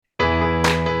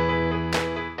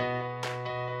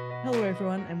Hello,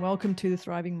 everyone, and welcome to the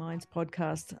Thriving Minds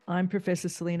podcast. I'm Professor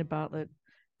Selena Bartlett,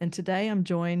 and today I'm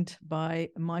joined by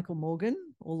Michael Morgan,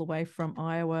 all the way from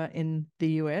Iowa in the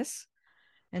US.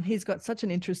 And he's got such an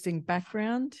interesting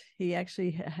background. He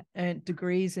actually earned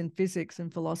degrees in physics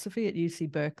and philosophy at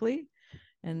UC Berkeley.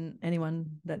 And anyone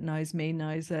that knows me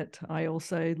knows that I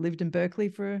also lived in Berkeley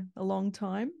for a long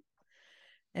time.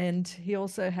 And he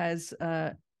also has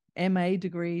MA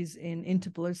degrees in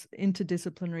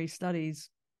interdisciplinary studies.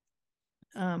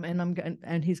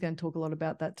 And he's going to talk a lot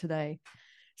about that today.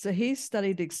 So he's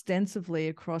studied extensively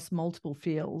across multiple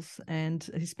fields, and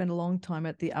he spent a long time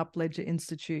at the Upledger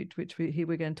Institute, which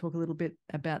we're going to talk a little bit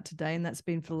about today, and that's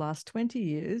been for the last 20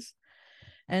 years.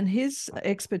 And his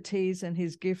expertise and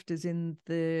his gift is in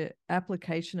the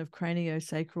application of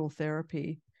craniosacral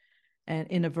therapy and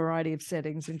in a variety of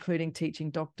settings, including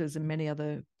teaching doctors and many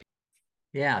other.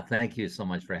 Yeah, thank you so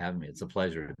much for having me. It's a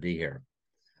pleasure to be here.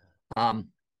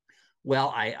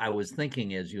 Well, I was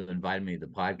thinking as you invited me to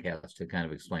the podcast to kind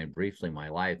of explain briefly my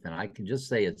life, and I can just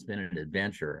say it's been an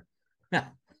adventure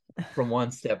from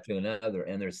one step to another.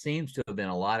 And there seems to have been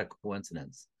a lot of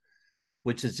coincidence,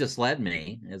 which has just led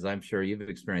me, as I'm sure you've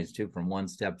experienced too, from one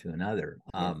step to another.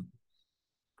 Yes.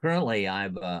 Currently,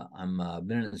 I'm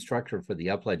been an instructor for the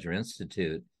Upledger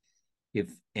Institute.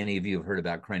 If any of you have heard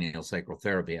about craniosacral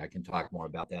therapy, I can talk more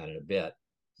about that in a bit.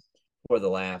 For the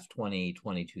last 20,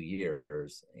 22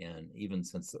 years, and even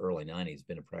since the early 90s,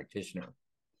 been a practitioner.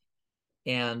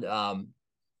 And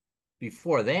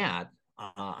before that,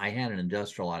 I had an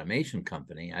industrial automation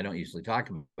company. I don't usually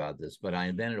talk about this, but I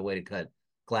invented a way to cut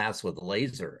glass with a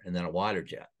laser and then a water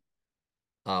jet,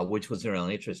 which was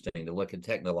really interesting to look at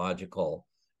technological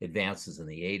advances in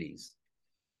the 80s.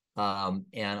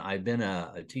 And I've been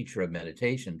a teacher of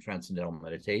meditation, transcendental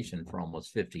meditation, for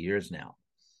almost 50 years now.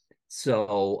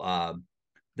 So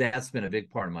that's been a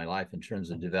big part of my life in terms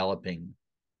of developing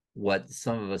what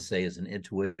some of us say is an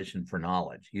intuition for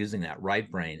knowledge, using that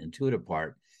right brain intuitive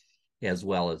part as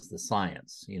well as the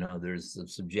science. You know, there's the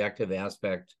subjective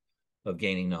aspect of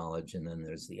gaining knowledge, and then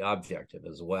there's the objective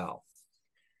as well.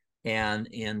 And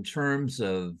in terms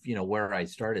of, you know, where I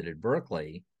started at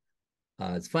Berkeley,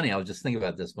 it's funny, I was just thinking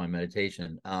about this, my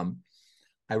meditation.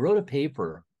 I wrote a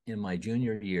paper in my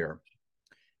junior year,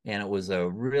 and it was a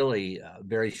really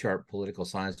very sharp political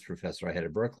science professor I had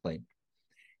at Berkeley.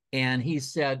 And he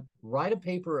said, write a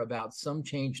paper about some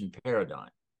change in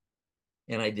paradigm.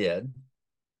 And I did.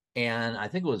 And I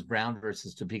think it was Brown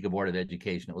versus Topeka Board of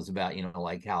Education. It was about, you know,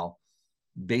 like how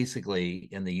basically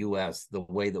in the US, the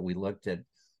way that we looked at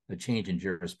a change in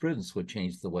jurisprudence would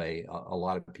change the way a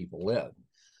lot of people live.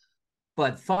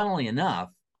 But funnily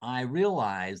enough, I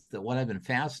realized that what I've been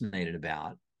fascinated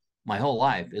about my whole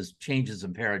life is changes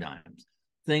in paradigms,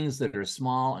 things that are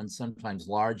small and sometimes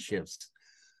large shifts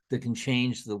that can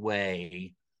change the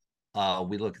way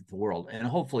we look at the world, and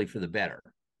hopefully for the better,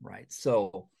 right?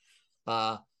 So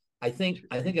I think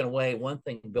in a way, one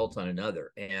thing built on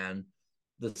another, and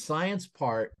the science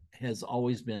part has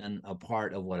always been a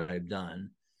part of what I've done.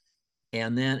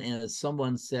 And then, as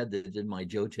someone said that did my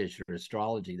Jyotish or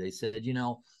astrology, they said, you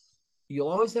know, you'll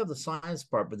always have the science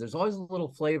part, but there's always a little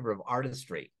flavor of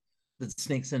artistry that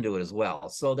sneaks into it as well.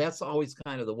 So that's always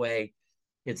kind of the way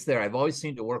it's there. I've always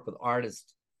seemed to work with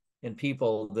artists and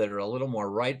people that are a little more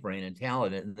right brain and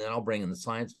talented, and then I'll bring in the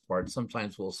science part.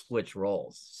 Sometimes we'll switch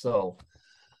roles. So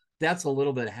that's a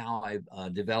little bit how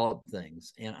I've developed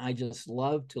things. And I just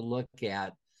love to look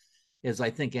at, as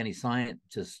I think any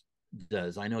scientist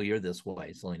does, I know you're this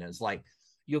way, Selena, it's like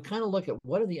you'll kind of look at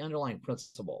what are the underlying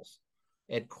principles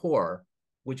at core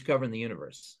which govern the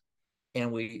universe.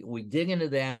 And we dig into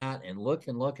that and look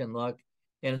and look and look.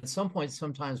 And at some point,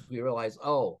 sometimes we realize,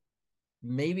 oh,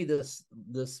 maybe this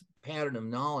pattern of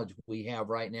knowledge we have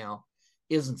right now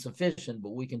isn't sufficient, but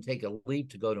we can take a leap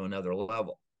to go to another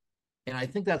level. And I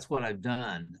think that's what I've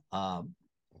done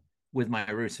with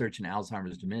my research in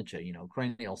Alzheimer's dementia. You know,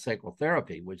 craniosacral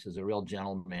therapy, which is a real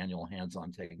gentle manual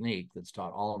hands-on technique that's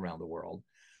taught all around the world.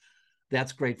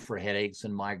 That's great for headaches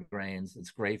and migraines.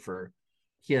 It's great for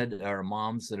kids or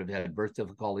moms that have had birth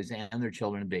difficulties and their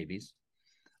children and babies.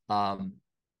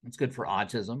 It's good for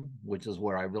autism, which is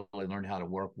where I really learned how to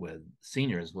work with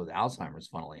seniors with Alzheimer's,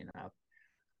 funnily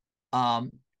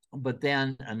enough. But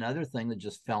then another thing that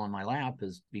just fell in my lap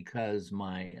is because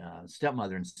my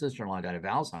stepmother and sister-in-law died of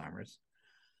Alzheimer's,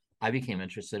 I became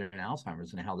interested in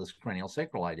Alzheimer's and how this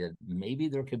craniosacral I did. Maybe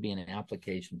there could be an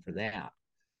application for that.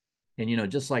 And, you know,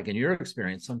 just like in your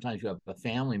experience, sometimes you have a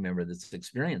family member that's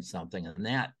experienced something, and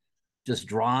that just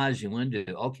draws you into,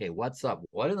 okay, what's up?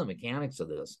 What are the mechanics of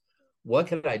this? What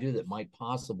could I do that might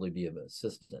possibly be of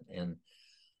assistance? And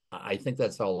I think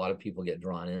that's how a lot of people get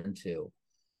drawn into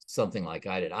something like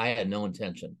I did. I had no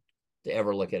intention to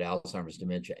ever look at Alzheimer's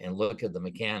dementia and look at the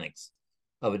mechanics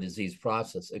of a disease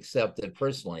process, except that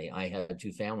personally, I had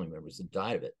two family members that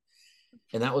died of it.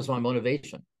 And that was my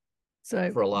motivation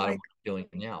So, for a lot of like, what I'm doing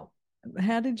now.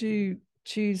 how did you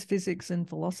choose physics and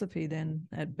philosophy then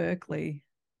at Berkeley?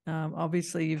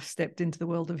 Obviously, you've stepped into the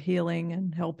world of healing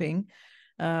and helping,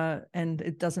 and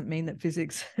it doesn't mean that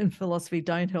physics and philosophy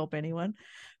don't help anyone.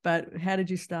 But how did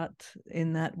you start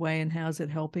in that way, and how is it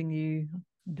helping you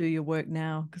do your work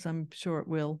now? Because I'm sure it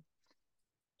will.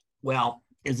 Well,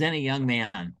 as any young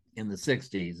man in the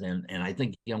 60s, and I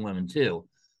think young women too,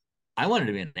 I wanted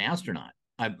to be an astronaut.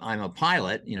 I'm a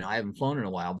pilot, I haven't flown in a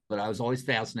while, but I was always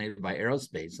fascinated by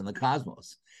aerospace and the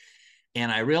cosmos. And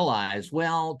I realized,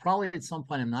 well, probably at some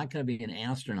point I'm not going to be an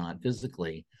astronaut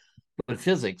physically, but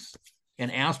physics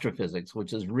and astrophysics,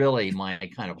 which is really my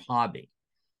kind of hobby,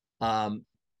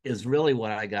 is really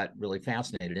what I got really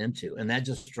fascinated into. And that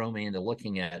just drove me into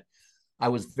looking at, I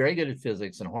was very good at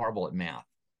physics and horrible at math,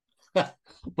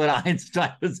 but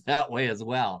Einstein was that way as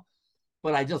well.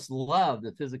 But I just love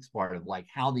the physics part of like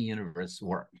how the universe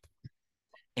worked.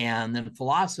 And then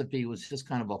philosophy was just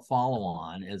kind of a follow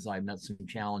on as I met some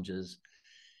challenges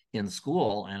in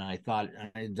school. And I thought,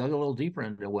 I dug a little deeper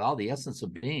into, well, the essence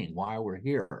of being, why we're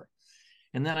here.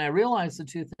 And then I realized the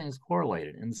two things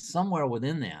correlated. And somewhere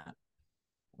within that,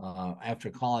 after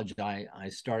college, I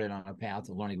started on a path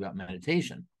of learning about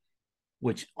meditation,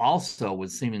 which also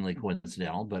was seemingly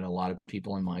coincidental, but a lot of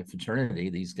people in my fraternity,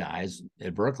 these guys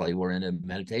at Berkeley, were into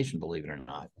meditation, believe it or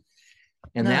not.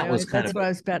 And No, that was kind that's of, what I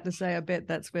was about to say. I bet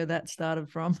that's where that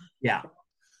started from. yeah,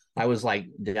 I was like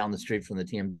down the street from the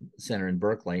TM Center in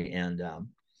Berkeley, and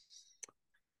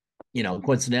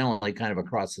coincidentally, kind of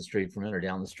across the street from it or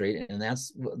down the street, and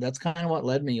that's kind of what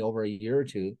led me over a year or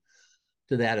two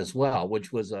to that as well,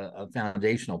 which was a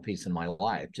foundational piece in my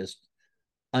life, just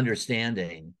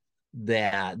understanding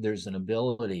that there's an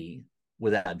ability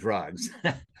without drugs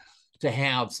to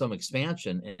have some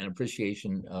expansion and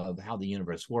appreciation of how the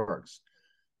universe works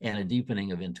and a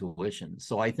deepening of intuition.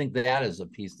 So I think that is a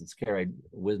piece that's carried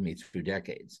with me through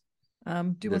decades. Do you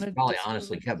want That's to probably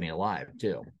honestly kept me alive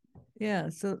too. Yeah,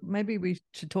 so maybe we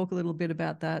should talk a little bit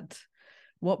about that.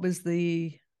 What was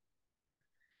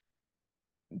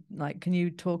can you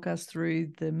talk us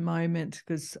through the moment?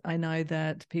 Because I know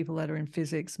that people that are in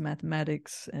physics,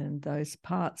 mathematics, and those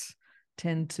parts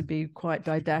tend to be quite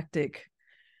didactic,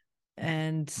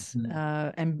 and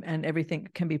and everything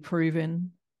can be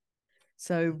proven.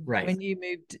 So Right. when you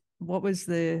moved,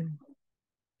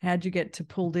 how'd you get to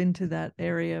pulled into that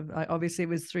area? Obviously, it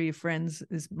was through your friends,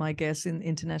 is my guess, in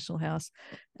International House,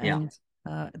 and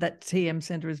that TM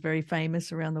Center is very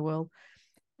famous around the world.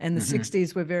 And the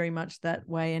 60s were very much that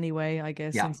way anyway, I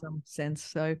guess, in some sense.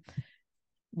 So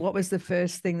what was the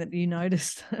first thing that you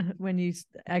noticed when you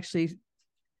actually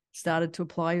started to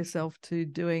apply yourself to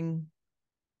doing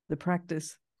the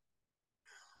practice?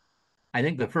 I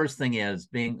think the first thing is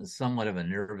being somewhat of a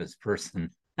nervous person.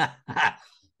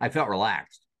 I felt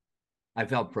relaxed. I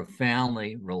felt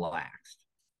profoundly relaxed.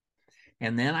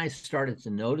 And then I started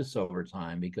to notice over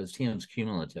time, because TM's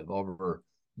cumulative over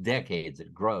decades,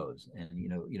 it grows. And,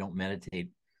 you don't meditate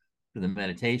for the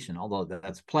meditation, although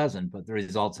that's pleasant, but the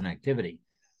results in activity.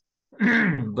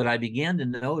 But I began to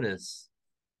notice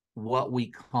what we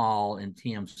call in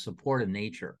TM supportive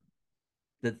nature,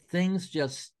 that things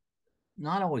just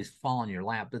not always fall in your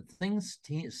lap, but things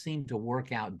seem to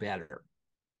work out better.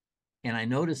 And I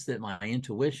noticed that my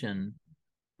intuition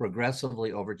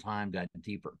progressively over time got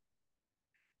deeper.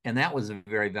 And that was a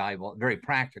very valuable, very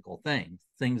practical thing.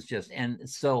 Things just, and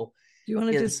so do you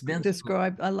want to just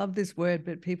describe? I love this word,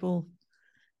 but people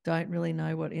don't really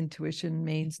know what intuition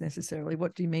means necessarily.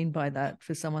 What do you mean by that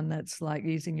for someone that's like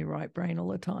using your right brain all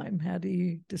the time? How do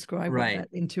you describe what that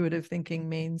intuitive thinking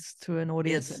means to an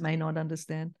audience that may not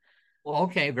understand? Well,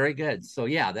 okay, very good. So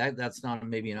yeah, that's not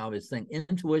maybe an obvious thing.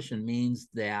 Intuition means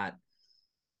that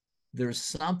there's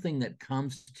something that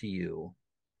comes to you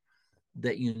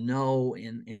that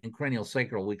in cranial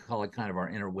sacral, we call it kind of our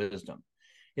inner wisdom.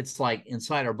 It's like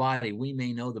inside our body, we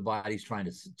may know the body's trying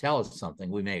to tell us something.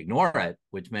 We may ignore it,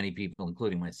 which many people,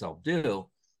 including myself, do.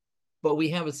 But we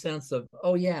have a sense of,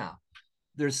 oh, yeah,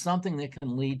 there's something that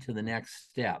can lead to the next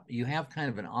step. You have kind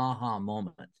of an aha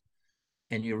moment,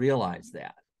 and you realize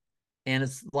that. And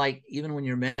it's like, even when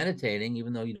you're meditating,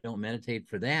 even though you don't meditate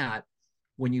for that,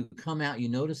 when you come out, you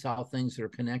notice how things are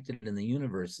connected in the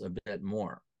universe a bit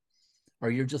more. Or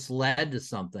you're just led to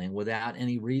something without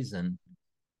any reason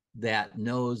that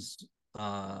knows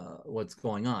what's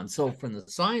going on. So from the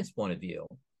science point of view,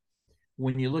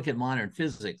 when you look at modern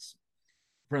physics,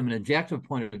 from an objective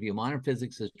point of view, modern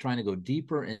physics is trying to go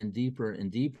deeper and deeper and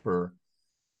deeper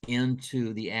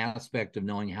into the aspect of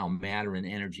knowing how matter and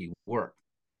energy work,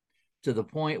 to the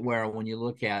point where when you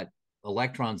look at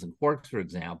electrons and quarks, for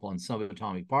example, and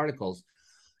subatomic particles,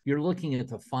 you're looking at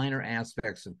the finer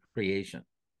aspects of creation.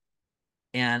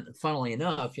 And funnily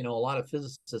enough, a lot of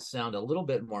physicists sound a little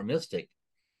bit more mystic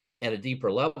at a deeper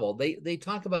level. They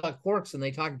talk about quarks and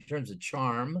they talk in terms of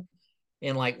charm.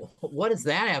 And like, what does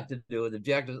that have to do with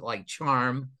objectives like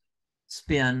charm,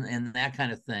 spin, and that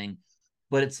kind of thing?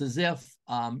 But it's as if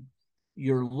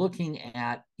you're looking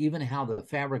at even how the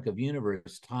fabric of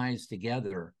universe ties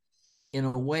together in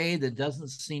a way that doesn't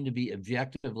seem to be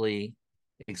objectively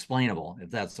explainable,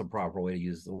 if that's the proper way to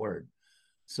use the word.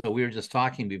 So we were just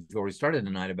talking before we started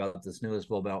tonight about this newest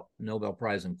Nobel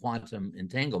Prize in quantum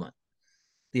entanglement.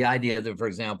 The idea that, for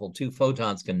example, two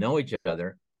photons can know each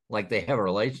other, like they have a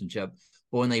relationship,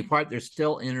 but when they part, they're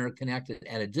still interconnected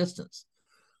at a distance.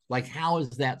 Like, how is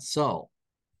that so?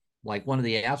 Like one of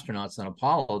the astronauts on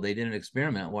Apollo, they did an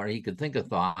experiment where he could think a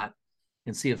thought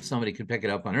and see if somebody could pick it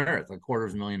up on Earth,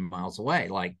 250,000 miles away.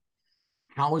 Like,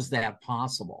 how is that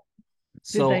possible?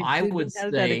 So I would how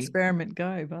did say that experiment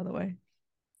go, by the way?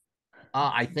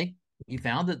 I think he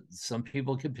found that some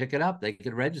people could pick it up. They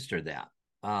could register that.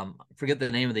 I forget the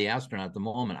name of the astronaut at the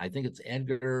moment. I think it's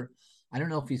Edgar. I don't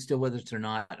know if he's still with us or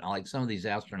not. Like some of these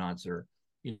astronauts are,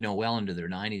 well into their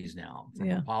 90s now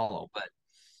from Apollo, but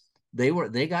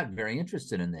they got very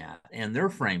interested in that, and their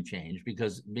frame changed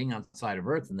because being outside of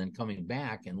Earth and then coming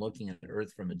back and looking at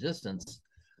Earth from a distance,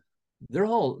 their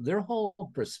whole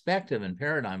perspective and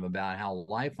paradigm about how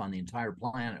life on the entire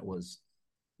planet was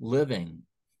living,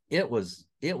 it was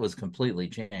completely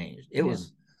changed. It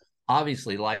was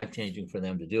obviously life-changing for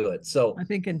them to do it. So I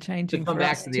think in changing to come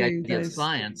back to the idea of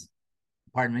science,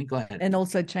 pardon me, go ahead. And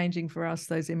also changing for us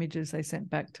those images they sent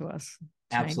back to us.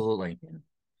 Absolutely.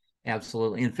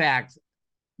 Absolutely. In fact,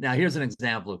 now here's an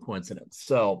example of coincidence.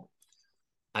 So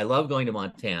I love going to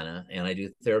Montana and I do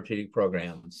therapeutic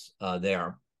programs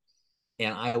there.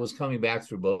 And I was coming back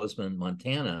through Bozeman,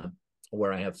 Montana,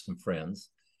 where I have some friends.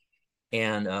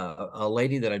 And a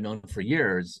lady that I've known for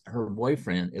years, her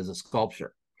boyfriend is a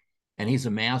sculptor, and he's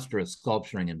a master of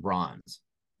sculpturing in bronze.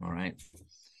 All right.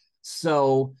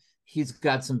 So he's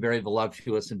got some very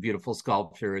voluptuous and beautiful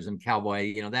sculptures and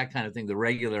cowboy, that kind of thing, the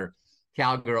regular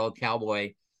cowgirl,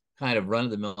 cowboy kind of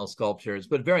run-of-the-mill sculptures,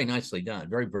 but very nicely done,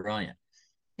 very brilliant.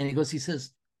 And he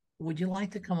says, would you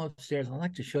like to come upstairs? I'd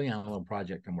like to show you on a little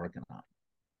project I'm working on.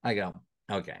 I go,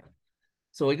 okay.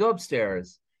 So we go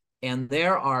upstairs, and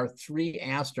there are 3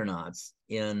 astronauts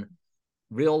in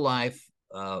real life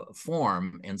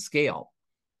form and scale,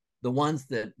 the ones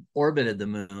that orbited the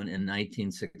moon in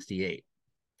 1968.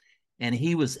 And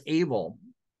he was able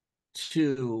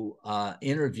to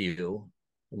interview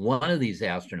one of these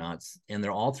astronauts, and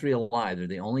they're all 3 alive. They're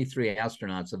the only 3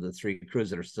 astronauts of the 3 crews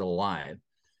that are still alive.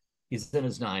 He's in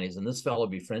his 90s, and this fellow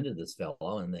befriended this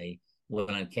fellow, and they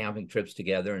went on camping trips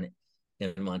together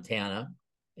in Montana.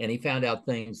 And he found out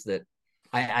things that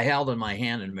I held in my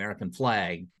hand an American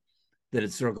flag that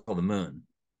had circled the moon,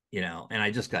 and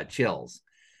I just got chills.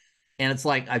 And it's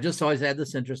like, I've just always had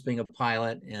this interest being a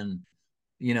pilot and,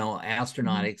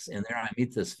 astronautics. And there I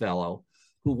meet this fellow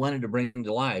who wanted to bring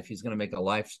to life. He's going to make a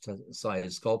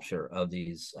life-size sculpture of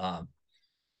these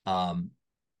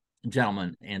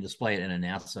gentlemen and display it in a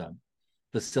NASA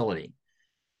facility.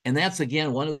 And that's,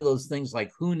 again, one of those things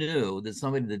like, who knew that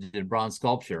somebody that did bronze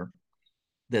sculpture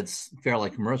that's fairly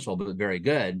commercial but very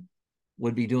good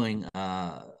would be doing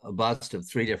a bust of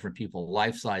 3 different people,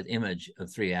 life-size image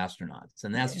of 3 astronauts.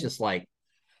 And that's just like,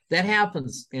 that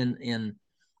happens in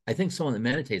I think someone that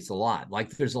meditates a lot. Like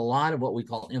there's a lot of what we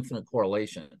call infinite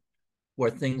correlation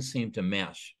where things seem to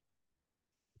mesh.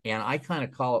 And I kind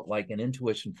of call it like an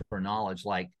intuition for knowledge,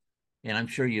 like, and I'm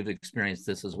sure you've experienced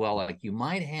this as well, like you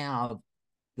might have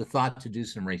the thought to do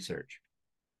some research.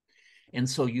 And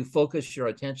so you focus your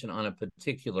attention on a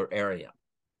particular area.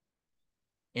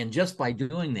 And just by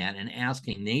doing that and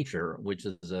asking nature, which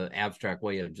is an abstract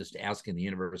way of just asking the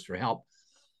universe for help,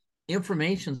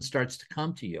 information starts to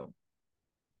come to you.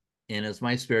 And as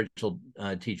my spiritual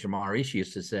teacher, Maharishi,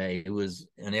 used to say, who was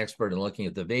an expert in looking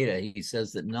at the Veda, he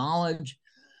says that knowledge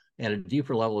at a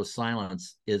deeper level of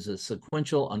silence is a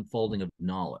sequential unfolding of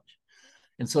knowledge.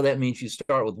 And so that means you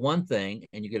start with one thing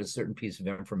and you get a certain piece of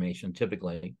information,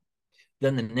 typically.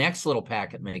 Then the next little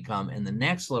packet may come and the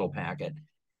next little packet,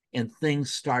 and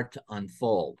things start to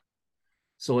unfold.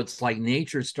 So it's like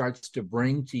nature starts to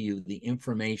bring to you the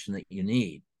information that you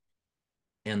need.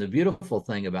 And the beautiful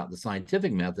thing about the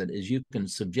scientific method is you can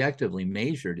subjectively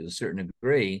measure to a certain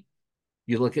degree.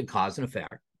 You look at cause and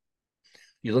effect.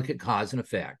 You look at cause and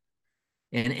effect.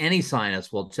 And any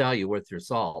scientist will tell you worth your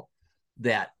salt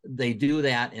that they do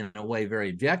that in a way very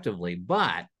objectively,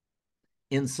 but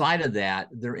inside of that,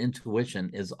 their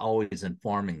intuition is always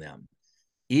informing them.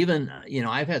 Even,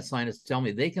 I've had scientists tell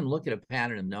me they can look at a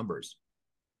pattern of numbers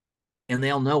and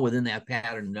they'll know within that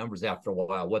pattern of numbers after a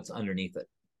while what's underneath it.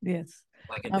 Yes.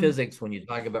 Like in physics, when you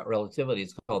talk about relativity,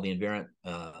 it's called the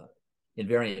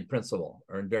invariant principle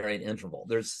or invariant interval.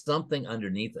 There's something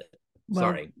underneath it. Well,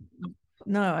 Sorry.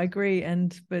 No, I agree.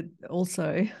 But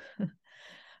also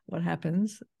what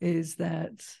happens is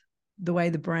that the way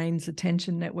the brain's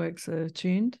attention networks are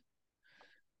tuned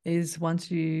is once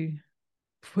you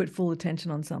put full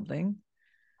attention on something,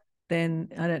 then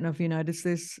I don't know if you notice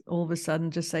this, all of a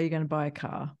sudden, just say you're going to buy a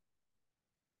car.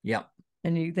 Yep.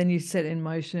 And then you set in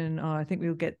motion, oh, I think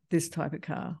we'll get this type of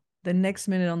car. The next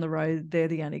minute on the road, they're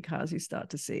the only cars you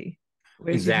start to see,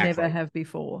 whereas you never have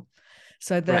before.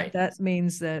 So that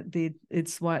means that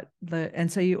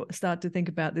and so you start to think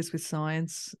about this with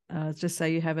science. Just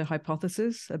say you have a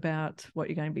hypothesis about what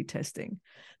you're going to be testing,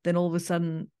 then all of a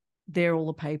sudden, they're all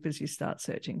the papers you start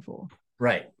searching for.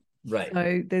 Right.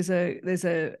 So there's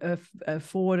a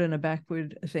forward and a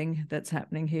backward thing that's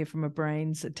happening here from a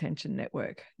brain's attention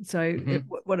network. So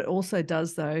what it also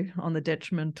does, though, on the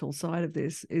detrimental side of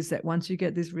this, is that once you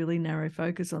get this really narrow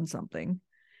focus on something,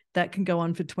 that can go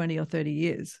on for 20 or 30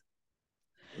 years.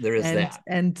 There is that.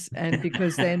 And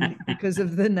because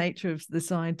of the nature of the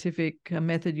scientific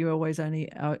method, you always only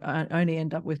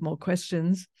end up with more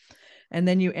questions, and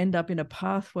then you end up in a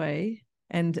pathway.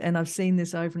 And I've seen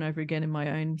this over and over again in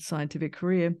my own scientific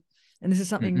career. And this is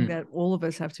something that all of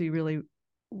us have to be really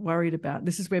worried about.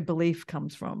 This is where belief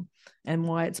comes from and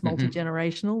why it's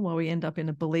multi-generational, why we end up in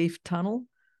a belief tunnel.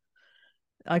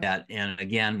 And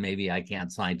again, maybe I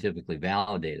can't scientifically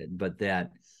validate it, but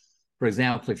that, for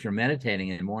example, if you're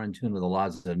meditating and more in tune with the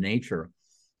laws of nature,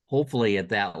 hopefully at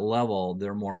that level,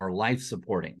 they're more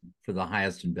life-supporting for the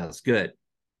highest and best good.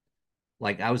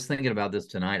 Like I was thinking about this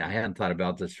tonight. I hadn't thought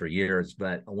about this for years,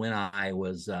 but when I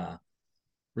was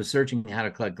researching how to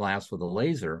cut glass with a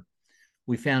laser,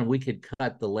 we found we could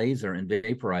cut the laser and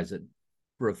vaporize it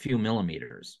for a few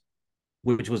millimeters,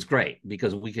 which was great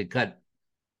because we could cut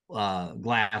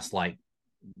glass like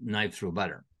knife through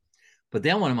butter. But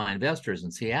then one of my investors in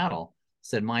Seattle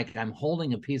said, Mike, I'm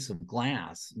holding a piece of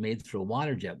glass made through a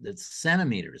water jet that's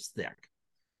centimeters thick,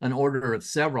 an order of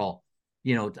several,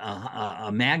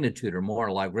 a magnitude or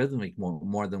more logarithmic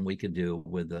more than we could do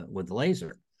with the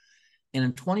laser. And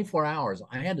in 24 hours,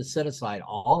 I had to set aside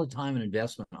all the time and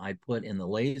investment I put in the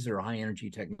laser high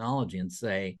energy technology and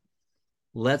say,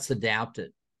 let's adapt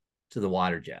it to the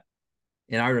water jet.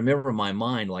 And I remember my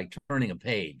mind like turning a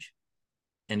page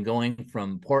and going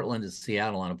from Portland to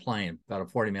Seattle on a plane, about a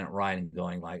 40-minute ride, and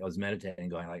going like, I was meditating,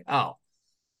 going like, oh,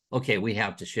 okay, we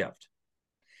have to shift.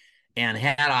 And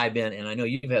had I been, and I know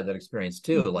you've had that experience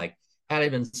too, like had I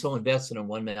been so invested in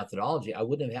one methodology, I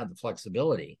wouldn't have had the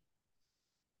flexibility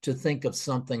to think of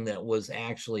something that was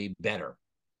actually better.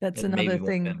 That's another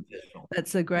thing.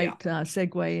 That's a great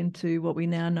segue into what we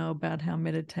now know about how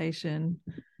meditation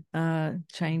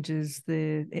changes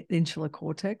the insular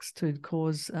cortex to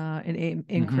cause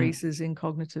increases in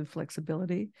cognitive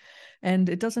flexibility. And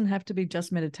it doesn't have to be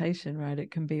just meditation, right?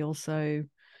 It can be also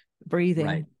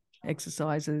breathing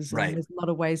exercises. And there's a lot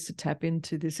of ways to tap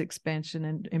into this expansion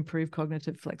and improve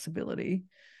cognitive flexibility.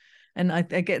 And I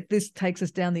get this takes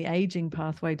us down the aging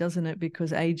pathway, doesn't it?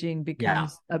 Because aging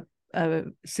becomes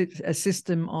a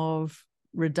system of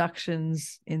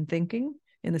reductions in thinking,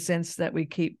 in the sense that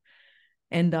we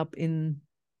end up in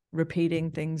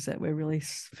repeating things that we really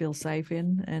feel safe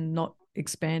in and not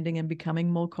expanding and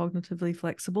becoming more cognitively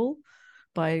flexible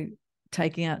by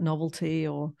taking out novelty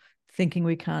or thinking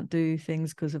we can't do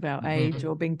things because of our age,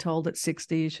 or being told at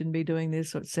 60 you shouldn't be doing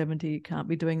this, or at 70 you can't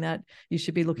be doing that. You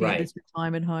should be looking at this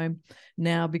retirement home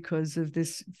now because of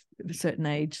this certain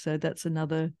age. So that's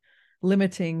another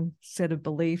limiting set of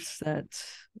beliefs that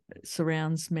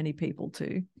surrounds many people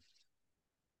too.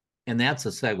 And that's a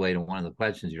segue to one of the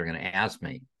questions you're going to ask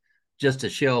me, just to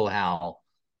show how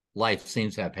life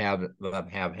seems to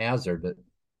have haphazard, but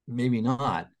maybe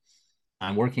not.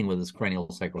 I'm working with this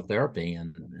cranial psychotherapy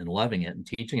and loving it and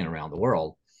teaching it around the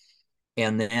world.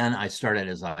 And then I started,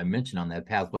 as I mentioned, on that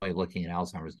pathway looking at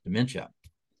Alzheimer's dementia.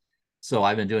 So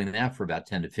I've been doing that for about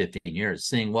 10 to 15 years,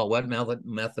 seeing what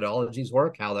methodologies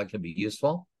work, how that can be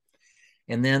useful.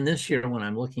 And then this year, when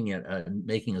I'm looking at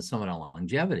making a summit on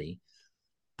longevity,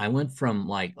 I went from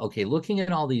like, okay, looking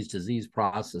at all these disease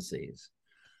processes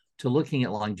to looking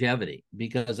at longevity,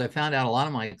 because I found out a lot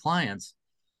of my clients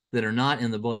that are not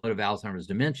in the boat of Alzheimer's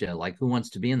dementia, like who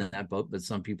wants to be in that boat, but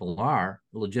some people are,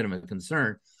 legitimate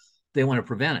concern, they want to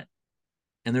prevent it.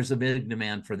 And there's a big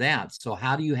demand for that. So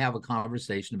how do you have a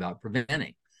conversation about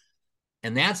preventing?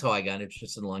 And that's how I got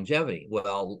interested in longevity.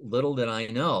 Well, little did I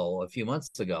know a few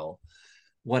months ago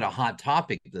what a hot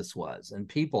topic this was. And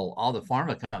people, all the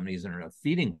pharma companies are in a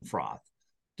feeding froth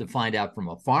to find out from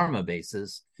a pharma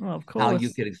basis how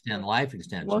you could extend life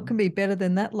extension. What can be better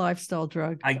than that lifestyle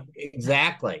drug?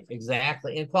 Exactly.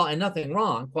 And nothing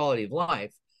wrong, quality of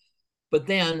life. But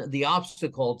then the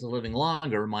obstacle to living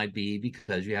longer might be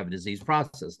because you have a disease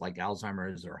process like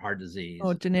Alzheimer's or heart disease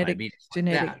or genetic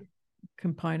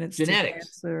components, genetics,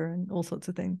 to cancer and all sorts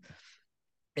of things.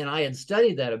 And I had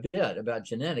studied that a bit about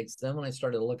genetics. Then when I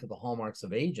started to look at the hallmarks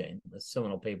of aging, the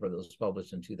seminal paper that was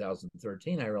published in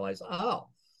 2013, I realized, oh,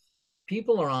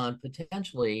 people are on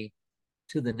potentially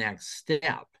to the next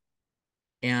step.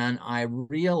 And I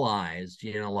realized,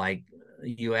 like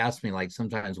you asked me, like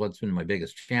sometimes what's been my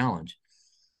biggest challenge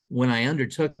when I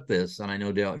undertook this, and I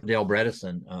know Dale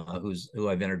Bredesen, who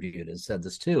I've interviewed, has said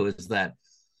this too, is that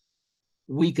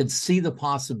we could see the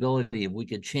possibility if we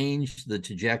could change the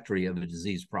trajectory of a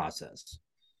disease process.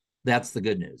 That's the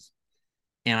good news.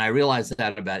 And I realized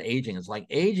that about aging. It's like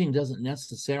aging doesn't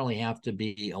necessarily have to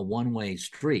be a one-way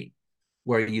street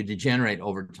where you degenerate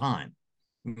over time.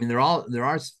 I mean, there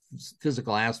are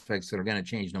physical aspects that are going to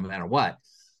change no matter what,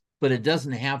 but it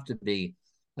doesn't have to be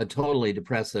a totally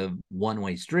depressive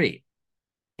one-way street.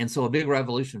 And so a big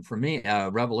revelation for me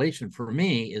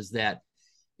is that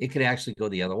it could actually go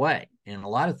the other way, and a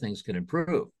lot of things could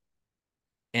improve.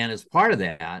 And as part of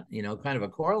that, kind of a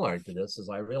corollary to this is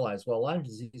I realized, well, a lot of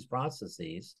disease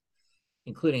processes,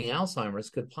 including Alzheimer's,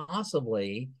 could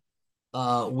possibly,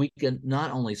 we could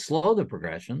not only slow the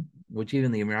progression, which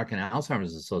even the American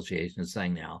Alzheimer's Association is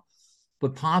saying now,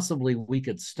 but possibly we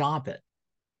could stop it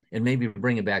and maybe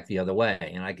bring it back the other way.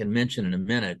 And I can mention in a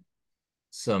minute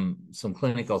some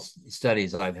clinical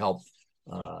studies that I've helped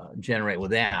generate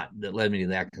with that led me to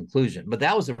that conclusion. But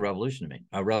that was a revelation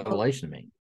to me.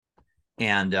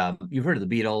 And you've heard of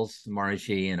the Beatles,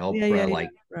 Maharishi and Oprah,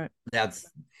 right. That's,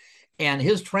 and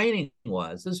his training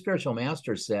was, his spiritual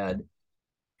master said,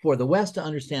 for the West to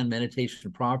understand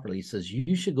meditation properly, he says,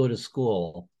 you should go to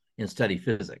school and study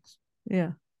physics.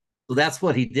 Yeah. So that's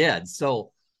what he did.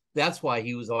 So that's why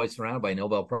he was always surrounded by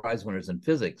Nobel Prize winners in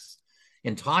physics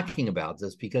and talking about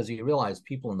this, because he realized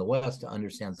people in the West to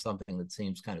understand something that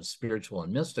seems kind of spiritual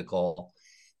and mystical,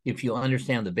 if you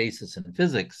understand the basis in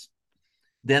physics,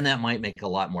 then that might make a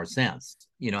lot more sense,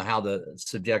 how the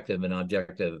subjective and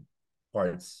objective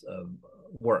parts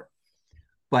work.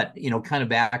 But, kind of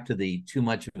back to the too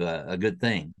much of a good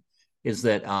thing is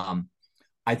that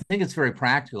I think it's very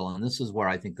practical. And this is where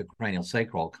I think the cranial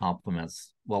sacral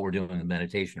complements what we're doing in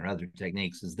meditation or other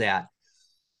techniques, is that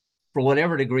for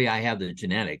whatever degree I have the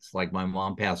genetics, like my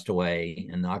mom passed away,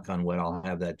 and knock on wood, I'll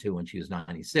have that too when she was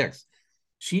 96.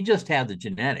 She just had the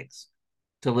genetics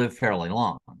to live fairly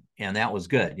long. And that was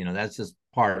good. That's just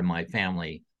part of my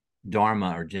family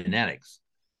dharma or genetics.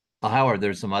 However,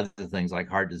 there's some other things like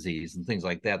heart disease and things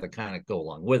like that kind of go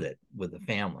along with it, with the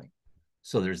family.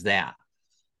 So there's that.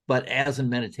 But as in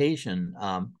meditation,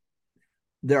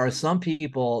 there are some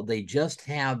people, they just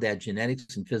have that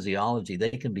genetics and physiology.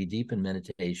 They can be deep in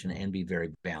meditation and be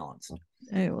very balanced.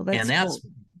 Yeah, well, that's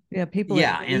cool. Yeah, people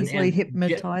are easily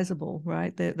hypnotizable,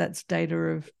 right? That's data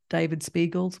of David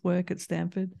Spiegel's work at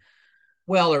Stanford.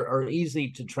 Well, are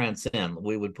easy to transcend,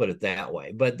 we would put it that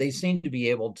way. But they seem to be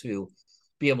able to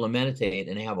meditate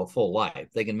and have a full life.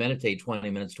 They can meditate 20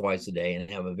 minutes twice a day and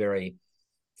have a very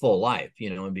full life,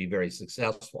 and be very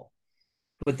successful.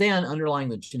 But then underlying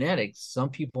the genetics,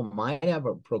 some people might have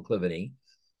a proclivity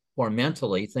for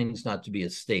mentally things not to be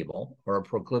as stable, or a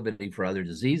proclivity for other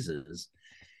diseases.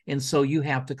 And so you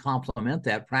have to complement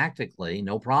that practically,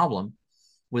 no problem,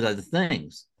 with other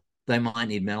things. They might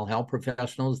need mental health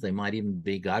professionals. They might even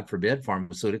be, God forbid,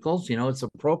 pharmaceuticals. It's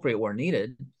appropriate where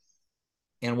needed.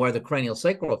 And where the cranial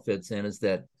sacral fits in is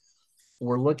that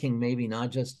we're looking maybe not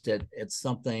just at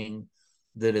something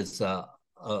that is a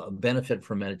benefit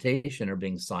for meditation or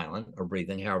being silent or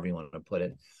breathing, however you want to put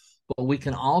it, but we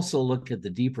can also look at the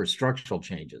deeper structural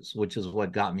changes, which is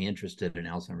what got me interested in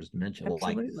Alzheimer's dementia.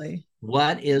 Absolutely. Like,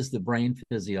 what is the brain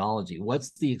physiology?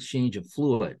 What's the exchange of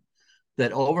fluid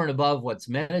that, over and above what's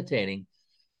meditating,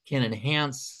 can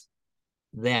enhance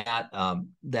that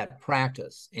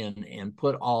practice and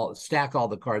stack all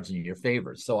the cards in your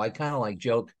favor? So I kind of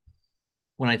joke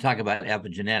when I talk about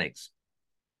epigenetics.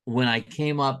 When I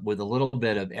came up with a little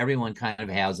bit of, everyone kind of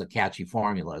has a catchy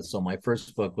formula. So my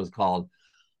first book was called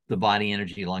the Body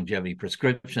Energy Longevity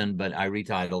Prescription, but I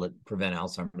retitled it Prevent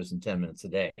Alzheimer's in 10 Minutes a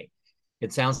Day.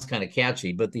 It sounds kind of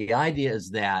catchy, but the idea is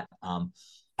that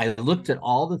I looked at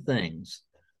all the things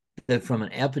that from an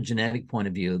epigenetic point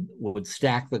of view would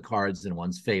stack the cards in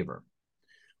one's favor.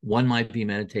 One might be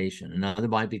meditation, another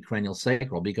might be cranial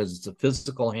sacral, because it's a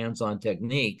physical hands-on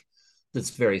technique that's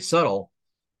very subtle,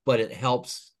 but it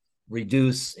helps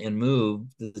reduce and move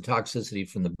the toxicity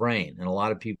from the brain. And a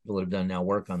lot of people that have done now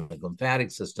work on the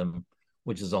lymphatic system,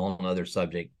 which is a whole other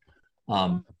subject,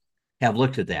 have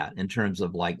looked at that in terms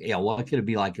of like, yeah, what could it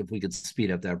be like if we could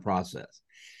speed up that process?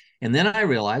 And then I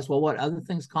realized, well, what other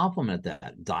things complement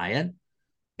that? Diet,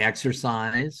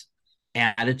 exercise,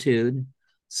 attitude.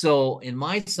 So in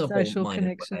my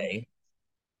simple-minded way,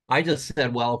 I just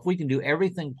said, well, if we can do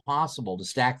everything possible to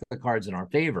stack the cards in our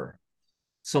favor,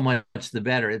 so much the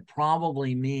better. It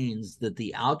probably means that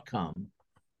the outcome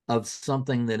of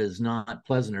something that is not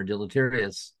pleasant or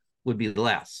deleterious would be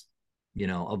less.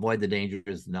 Avoid the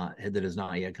dangers that has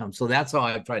not yet come. So that's how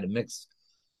I've tried to mix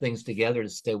things together to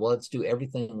say, well, let's do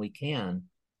everything we can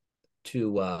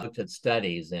to look at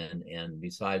studies. And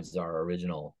besides our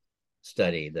original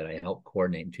study that I helped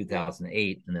coordinate in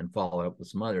 2008 and then follow up with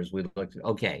some others, we looked at,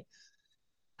 okay,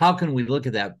 how can we look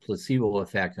at that placebo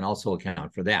effect and also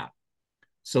account for that?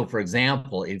 So, for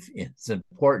example, if it's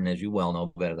important, as you well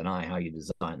know better than I, how you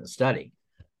design the study.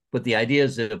 But the idea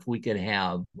is that if we could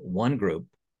have one group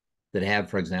that had,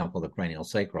 for example, the cranial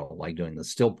sacral, like doing the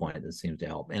still point, that seems to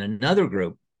help, and another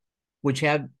group which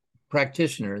had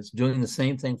practitioners doing the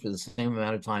same thing for the same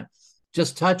amount of time,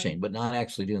 just touching, but not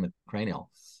actually doing the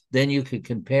cranial, then you could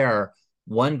compare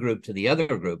one group to the other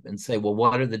group and say, well,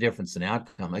 what are the difference in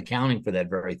outcome, accounting for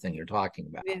that very thing you're talking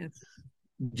about? Yes.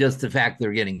 Just the fact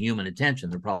they're getting human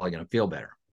attention, they're probably going to feel better.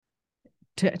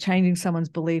 Changing someone's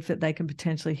belief that they can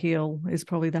potentially heal is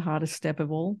probably the hardest step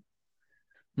of all.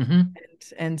 Mm-hmm.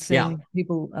 And seeing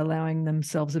people allowing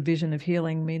themselves a vision of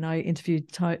healing. I mean, I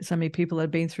interviewed so many people that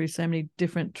have been through so many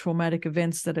different traumatic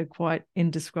events that are quite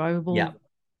indescribable. Yeah.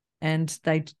 And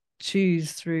they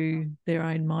choose through their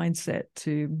own mindset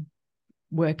to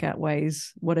work out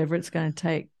ways, whatever it's going to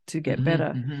take to get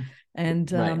better. Mm-hmm.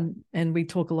 And right. And we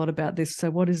talk a lot about this.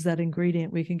 So what is that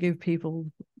ingredient we can give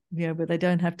people, where they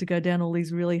don't have to go down all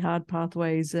these really hard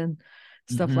pathways and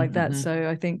stuff like that. So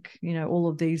I think, all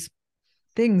of these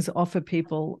things offer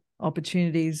people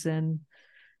opportunities. And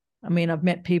I mean, I've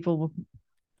met people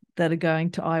that are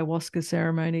going to ayahuasca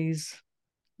ceremonies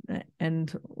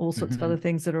and all sorts of other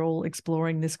things that are all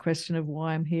exploring this question of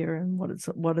why I'm here and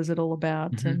what is it all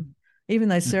about. And even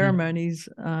those ceremonies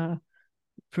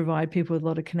provide people with a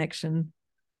lot of connection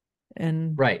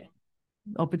and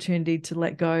opportunity to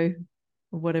let go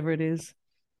of whatever it is.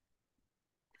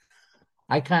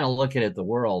 I kind of look at it, the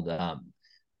world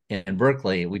in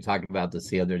Berkeley, we talked about this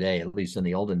the other day, at least in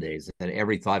the olden days, that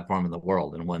every thought form in the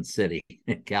world in one city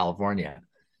in California.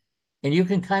 And you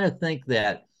can kind of think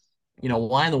that,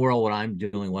 why in the world would I'm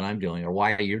doing what I'm doing, or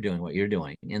why you're doing what you're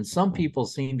doing? And some people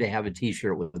seem to have a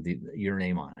T-shirt with your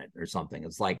name on it or something.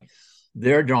 It's like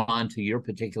they're drawn to your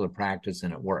particular practice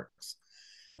and it works.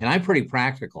 And I'm pretty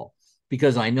practical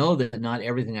because I know that not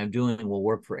everything I'm doing will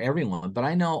work for everyone, but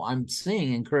I know I'm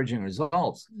seeing encouraging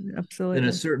results. Absolutely. In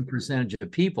a certain percentage of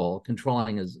people,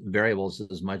 controlling as variables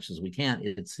as much as we can,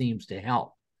 it seems to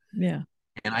help. Yeah.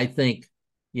 And I think,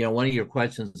 one of your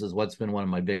questions is what's been one of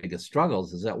my biggest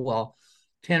struggles is that, well,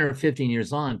 10 or 15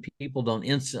 years on, people don't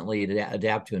instantly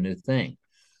adapt to a new thing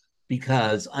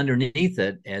because underneath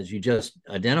it, as you just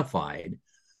identified,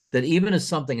 that even if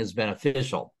something is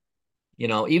beneficial,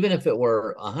 even if it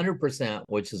were 100%,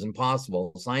 which is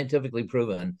impossible, scientifically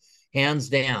proven, hands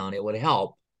down, it would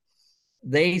help.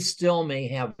 They still may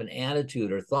have an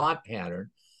attitude or thought pattern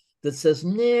that says,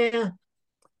 nah,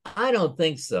 I don't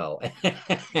think so.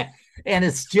 And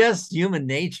it's just human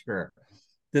nature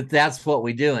that's what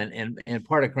we do. And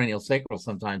part of cranial sacral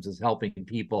sometimes is helping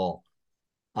people,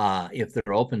 if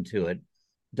they're open to it,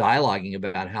 dialoguing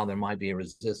about how there might be a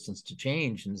resistance to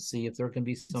change and see if there can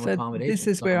be some accommodation. This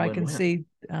is where I can see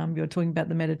you're talking about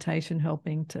the meditation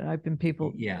helping to open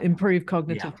people, improve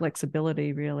cognitive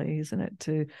flexibility, really, isn't it?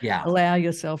 To allow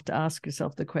yourself to ask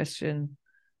yourself the question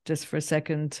just for a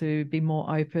second, to be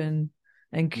more open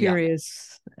and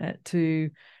curious to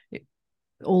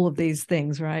all of these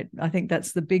things, right? I think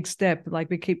that's the big step. Like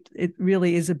it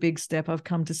really is a big step. I've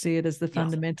come to see it as the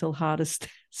fundamental hardest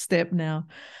step now.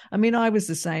 I mean, I was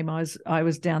the same. I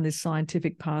was down this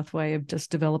scientific pathway of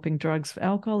just developing drugs for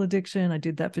alcohol addiction. I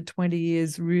did that for 20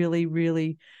 years, really,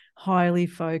 really highly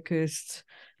focused,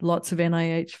 lots of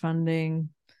NIH funding.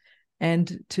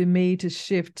 And to me, to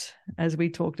shift, as we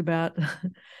talked about,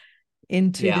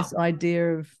 into this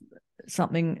idea of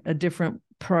something, a different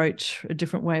approach, a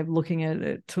different way of looking at it.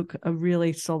 It took a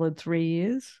really solid 3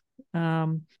 years.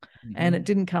 And it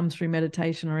didn't come through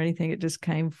meditation or anything. It just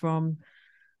came from,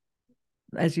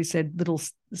 as you said, little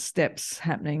steps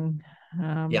happening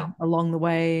along the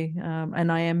way.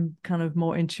 And I am kind of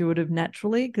more intuitive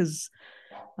naturally, because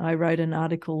I wrote an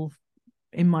article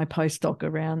in my postdoc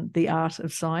around the art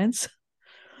of science,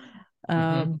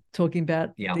 talking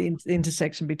about the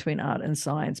intersection between art and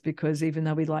science, because even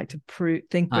though we like to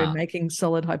think we're making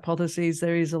solid hypotheses,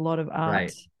 there is a lot of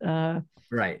art.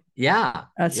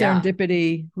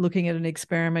 Serendipity, looking at an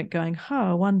experiment going,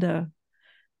 I wonder,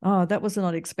 that was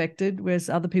not expected, whereas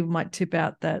other people might tip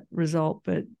out that result,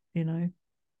 but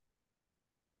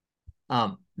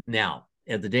now,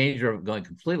 at the danger of going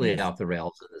completely off the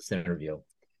rails in this interview,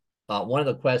 one of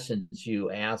the questions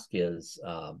you ask is,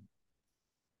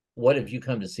 what have you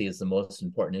come to see as the most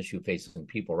important issue facing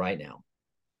people right now?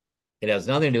 It has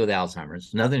nothing to do with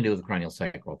Alzheimer's, nothing to do with cranial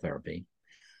sacral therapy,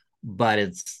 but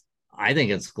I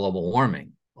think it's global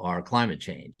warming or climate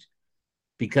change,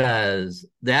 because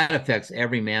that affects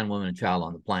every man, woman, and child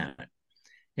on the planet.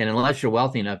 And unless you're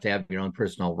wealthy enough to have your own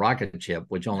personal rocket ship,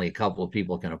 which only a couple of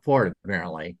people can afford,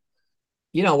 apparently,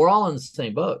 we're all in the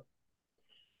same boat.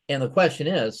 And the question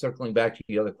is, circling back to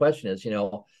your other question is,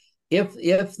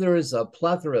 if there is a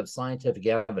plethora of scientific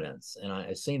evidence, and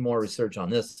I've seen more research on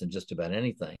this than just about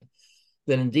anything,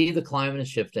 then indeed the climate is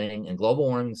shifting and global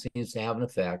warming seems to have an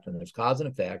effect, and there's cause and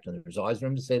effect, and there's always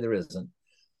room to say there isn't.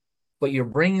 But you're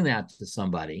bringing that to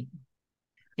somebody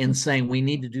and saying we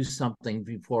need to do something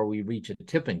before we reach a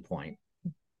tipping point.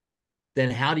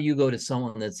 Then how do you go to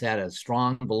someone that's had a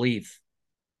strong belief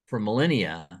for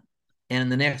millennia, and in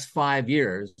the next 5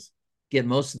 years, get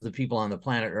most of the people on the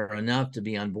planet or enough to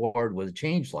be on board with a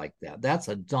change like that? That's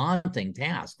a daunting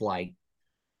task. Like,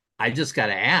 I just got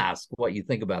to ask what you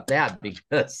think about that,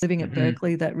 because living at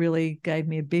Berkeley, that really gave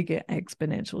me a big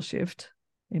exponential shift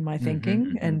in my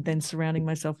thinking, and then surrounding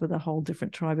myself with a whole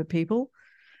different tribe of people.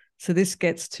 So this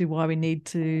gets to why we need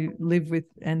to live with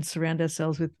and surround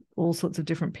ourselves with all sorts of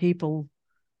different people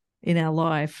in our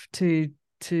life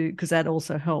because that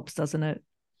also helps, doesn't it?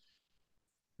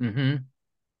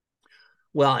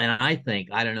 Well, and I think,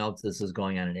 I don't know if this is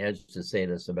going on an edge to say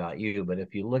this about you, but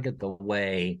if you look at the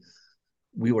way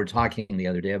we were talking the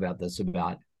other day about this,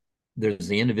 about there's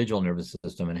the individual nervous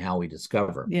system and how we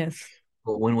discover. Yes.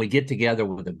 But when we get together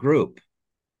with a group,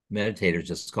 meditators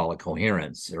just call it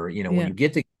coherence, or, when you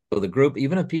get together with a group,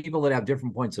 even of people that have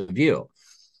different points of view,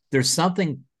 there's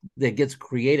something that gets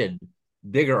created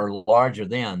bigger or larger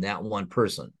than that one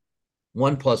person.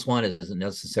 1 + 1 isn't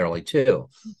necessarily 2.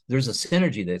 There's a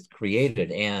synergy that's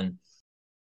created, and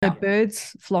the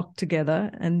birds flock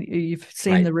together, and you've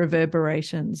seen the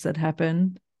reverberations that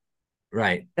happen.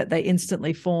 Right. That they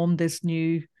instantly form this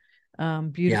new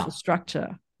beautiful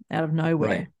structure out of nowhere.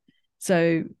 Right.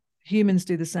 So humans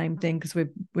do the same thing, because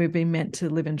we've been meant to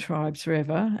live in tribes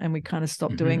forever, and we kind of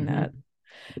stopped doing that.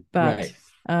 But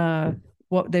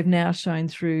what they've now shown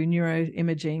through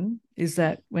neuroimaging is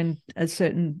that when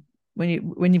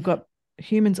you've got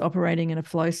humans operating in a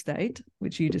flow state,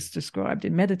 which you just described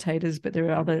in meditators, but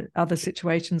there are other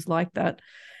situations like that,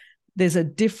 there's a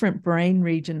different brain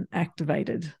region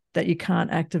activated that you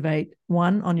can't activate,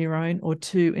 1, on your own, or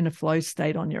 2, in a flow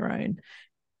state on your own.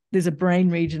 There's a brain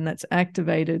region that's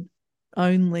activated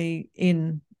only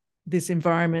in this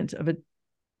environment of a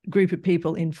group of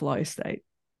people in flow state.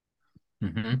 So,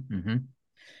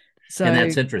 and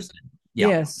that's interesting.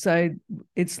 Yeah. So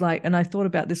it's like, and I thought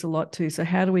about this a lot too. So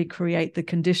how do we create the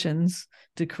conditions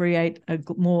to create a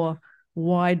more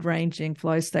wide-ranging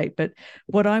flow state? But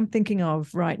what I'm thinking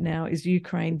of right now is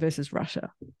Ukraine versus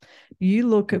Russia. You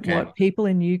look at what people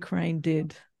in Ukraine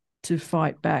did to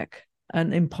fight back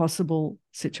an impossible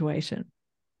situation.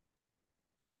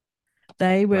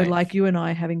 They were like you and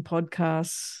I, having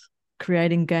podcasts,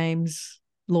 creating games,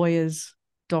 lawyers,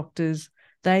 doctors.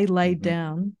 They laid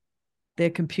down their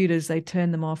computers, they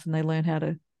turned them off, and they learned how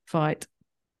to fight.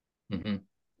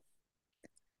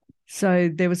 So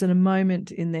there was a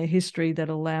moment in their history that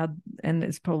allowed, and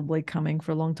it's probably coming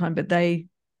for a long time, but they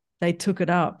took it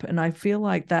up. And I feel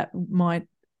like that might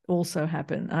also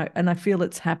happen. And I feel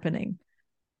it's happening,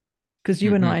 because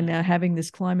you and I are now having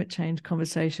this climate change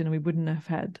conversation, and we wouldn't have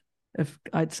had,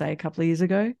 I'd say, a couple of years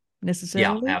ago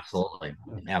necessarily. Yeah, absolutely.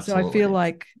 So I feel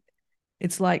like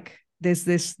it's like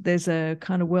there's a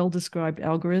kind of well-described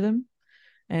algorithm,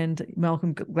 and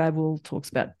Malcolm Gladwell talks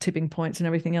about tipping points and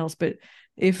everything else. But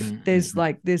if there's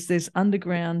this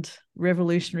underground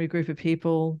revolutionary group of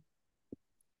people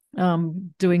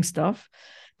doing stuff,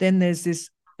 then there's this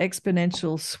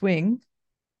exponential swing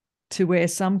to where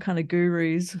some kind of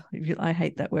gurus, I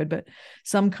hate that word, but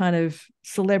some kind of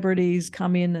celebrities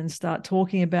come in and start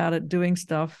talking about it, doing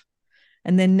stuff,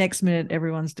 and then next minute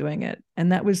everyone's doing it.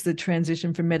 And that was the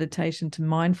transition from meditation to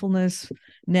mindfulness,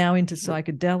 now into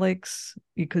psychedelics,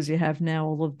 because you have now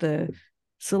all of the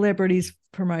celebrities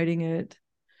promoting it.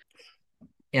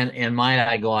 And might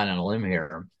I go on a limb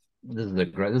here? This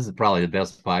is probably the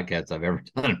best podcast I've ever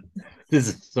done. This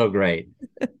is so great.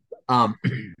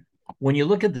 When you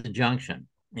look at the junction,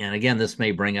 and again, this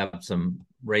may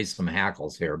raise some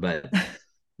hackles here, but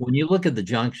when you look at the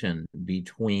junction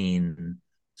between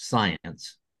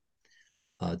science,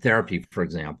 therapy, for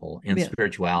example, and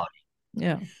spirituality,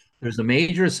 there's a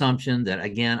major assumption that,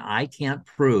 again, I can't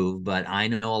prove, but I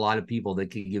know a lot of people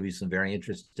that could give you some very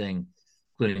interesting,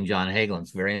 including John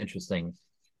Hagelin's very interesting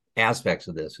aspects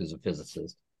of this, who's a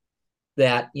physicist,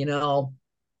 that,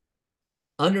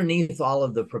 underneath all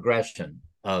of the progression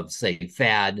of, say,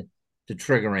 fad to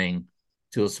triggering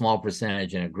to a small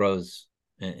percentage, and it grows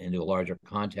into a larger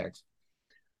context.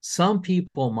 Some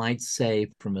people might say,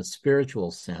 from a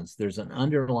spiritual sense, there's an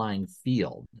underlying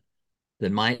field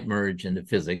that might merge into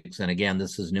physics. And again,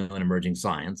 this is new and emerging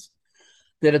science,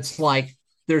 that it's like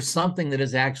there's something that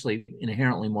is actually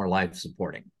inherently more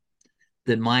life-supporting,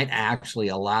 that might actually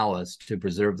allow us to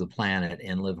preserve the planet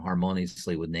and live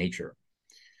harmoniously with nature,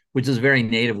 which is a very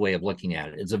native way of looking at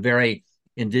it. It's a very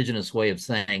indigenous way of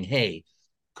saying, hey,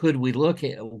 could we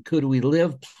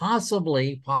live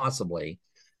possibly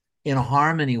in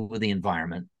harmony with the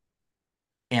environment,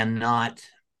 and not,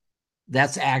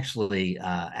 that's actually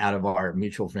out of our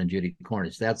mutual friend Judy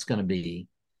Cornish. That's going to be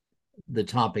the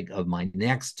topic of my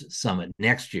next summit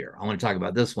next year. I want to talk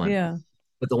about this one,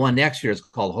 but the one next year is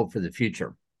called Hope for the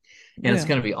Future. And it's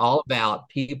going to be all about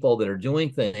people that are doing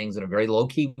things in a very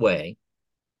low-key way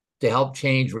to help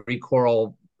change,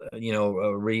 recoral,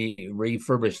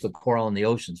 refurbish the coral in the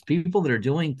oceans. People that are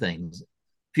doing things,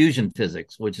 fusion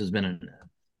physics, which has been a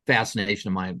fascination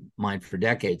of my mind for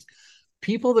decades.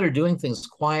 People that are doing things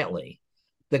quietly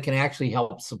that can actually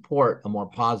help support a more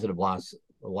positive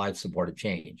life-supported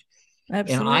change.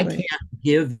 Absolutely. And I can't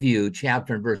give you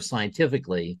chapter and verse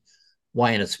scientifically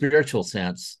why, in a spiritual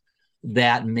sense,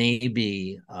 that may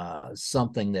be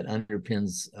something that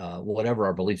underpins whatever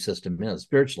our belief system is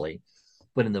spiritually.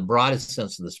 But in the broadest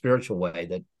sense of the spiritual way,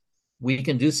 that we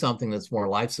can do something that's more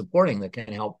life-supporting, that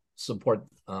can help support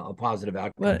a positive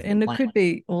outcome. Well, and it could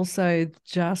be also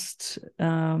just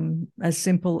as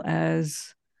simple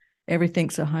as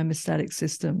everything's a homeostatic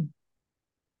system.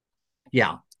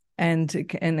 Yeah. And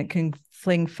it can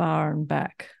fling far and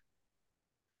back.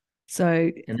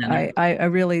 So I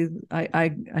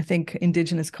think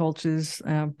Indigenous cultures,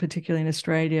 particularly in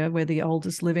Australia, we're the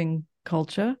oldest living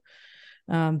culture,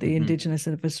 the Indigenous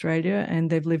of Australia, and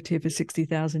they've lived here for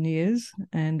 60,000 years.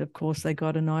 And of course, they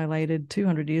got annihilated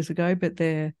 200 years ago, but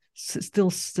they're still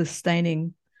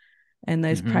sustaining, and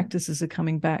those practices are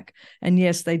coming back. And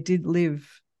yes, they did live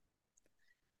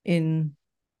in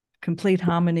complete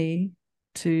harmony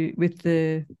with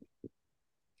the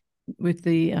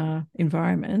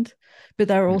environment, but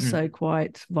they're also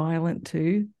quite violent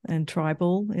too, and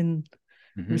tribal in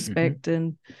respect.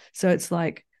 And so it's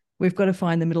like, we've got to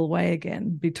find the middle way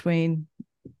again between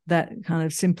that kind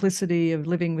of simplicity of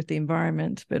living with the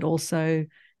environment, but also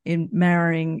in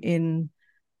marrying in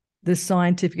the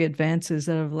scientific advances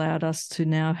that have allowed us to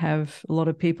now have a lot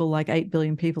of people, like 8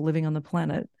 billion people living on the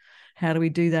planet. How do we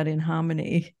do that in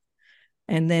harmony?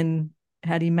 And then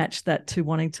how do you match that to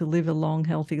wanting to live a long,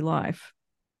 healthy life?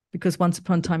 Because once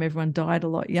upon a time, everyone died a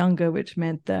lot younger, which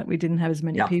meant that we didn't have as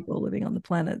many people living on the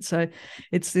planet. So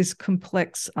it's this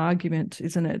complex argument,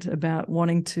 isn't it, about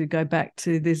wanting to go back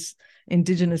to this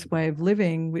Indigenous way of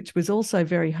living, which was also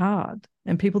very hard,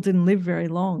 and people didn't live very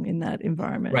long in that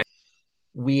environment. Right.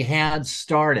 We had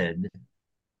started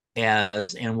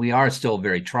and we are still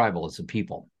very tribal as a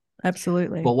people.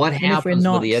 Absolutely. But what happens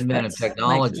with the advent of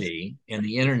technology and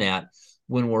the internet,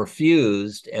 when we're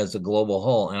fused as a global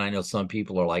whole, and I know some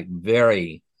people are like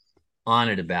very on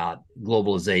it about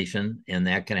globalization, and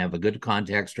that can have a good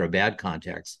context or a bad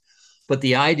context. But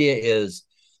the idea is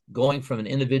going from an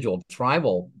individual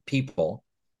tribal people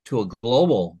to a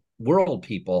global world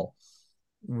people.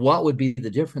 What would be the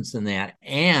difference in that?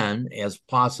 And as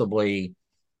possibly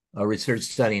a research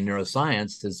study in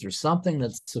neuroscience, is there something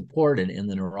that's supported in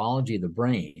the neurology of the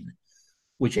brain,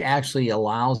 which actually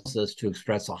allows us to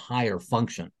express a higher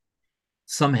function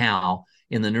somehow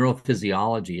in the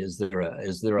neurophysiology? Is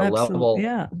there a level?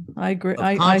 Yeah, I agree.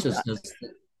 Of consciousness.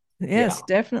 Yes,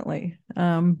 definitely.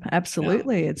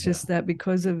 Absolutely. It's just that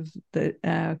because of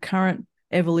the current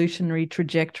evolutionary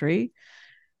trajectory,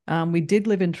 We did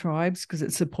live in tribes because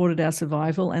it supported our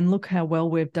survival. And look how well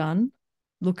we've done.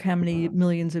 Look how many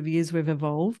millions of years we've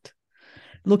evolved.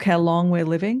 Look how long we're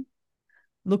living.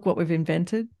 Look what we've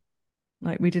invented.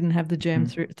 Like, we didn't have the germ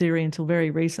theory until very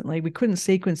recently. We couldn't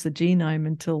sequence the genome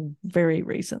until very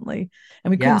recently. And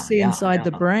we couldn't see inside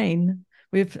the brain.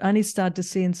 We've only started to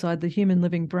see inside the human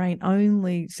living brain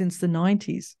only since the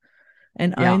 90s.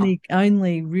 And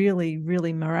only really,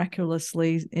 really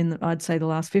miraculously in, I'd say, the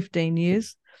last 15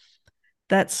 years.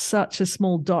 That's such a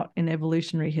small dot in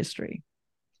evolutionary history.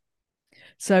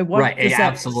 So what does that,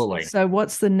 absolutely. So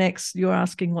what's the next, you're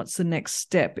asking what's the next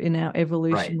step in our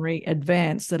evolutionary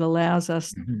advance that allows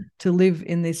us to live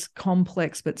in this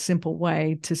complex but simple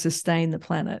way to sustain the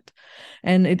planet?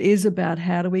 And it is about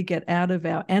how do we get out of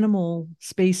our animal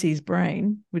species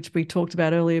brain, which we talked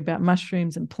about earlier about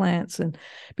mushrooms and plants, and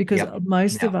because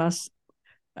most of us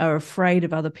are afraid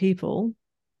of other people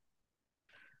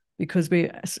because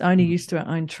we're only used to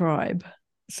our own tribe.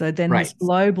 So then this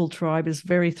global tribe is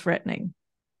very threatening,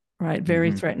 right?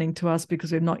 Very threatening to us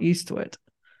because we're not used to it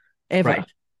ever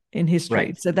in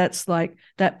history. So that's like,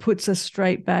 that puts us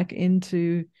straight back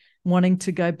into wanting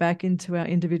to go back into our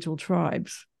individual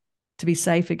tribes to be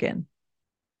safe again.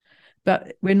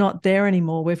 But we're not there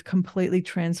anymore. We've completely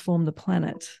transformed the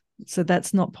planet. So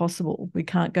that's not possible. We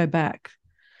can't go back.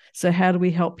 So how do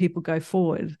we help people go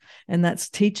forward? And that's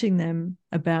teaching them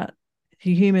about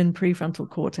the human prefrontal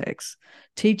cortex,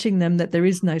 teaching them that there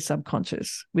is no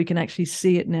subconscious. We can actually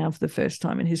see it now for the first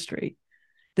time in history.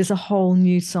 There's a whole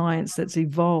new science that's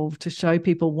evolved to show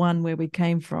people, one, where we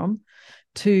came from,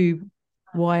 two,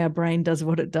 why our brain does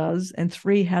what it does, and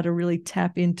three, how to really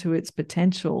tap into its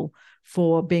potential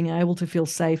for being able to feel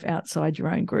safe outside your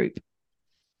own group.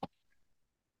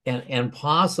 And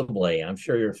possibly, I'm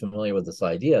sure you're familiar with this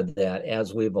idea that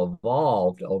as we've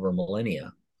evolved over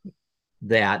millennia,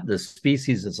 that the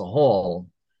species as a whole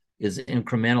is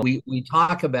incremental. We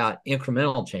talk about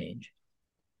incremental change,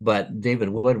 but David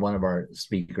Wood, one of our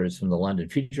speakers from the London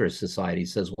Futurist Society,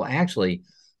 says, well, actually,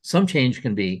 some change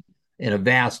can be in a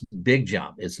vast, big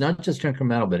jump. It's not just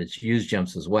incremental, but it's huge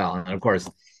jumps as well. And of course,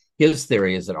 his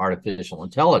theory is that artificial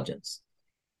intelligence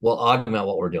will augment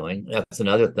what we're doing. That's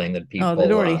another thing that people... Oh,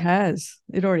 it already has.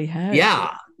 It already has.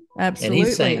 Yeah. Absolutely. And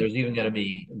he's saying there's even going to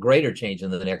be greater change in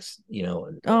the next, it'd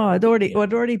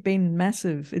already been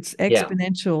massive. It's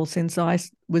exponential since I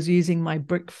was using my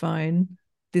brick phone,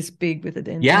 this big with an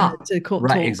antenna to call.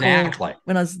 Exactly.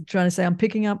 When I was trying to say, I'm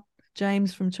picking up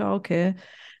James from childcare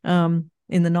in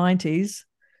the 90s,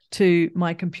 to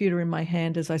my computer in my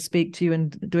hand as I speak to you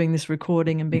and doing this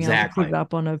recording and being able to put it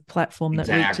up on a platform that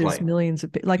reaches millions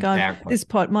of people. Like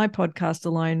my podcast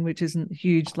alone, which isn't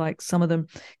huge, like some of them,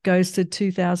 goes to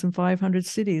 2,500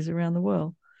 cities around the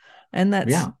world. And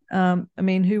that's, I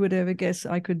mean, who would ever guess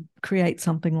I could create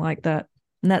something like that?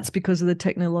 And that's because of the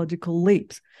technological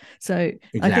leaps. So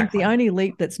I think the only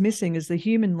leap that's missing is the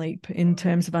human leap in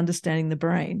terms of understanding the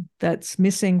brain. That's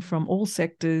missing from all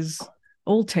sectors,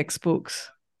 all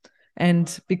textbooks.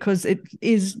 And because it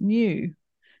is new.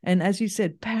 And as you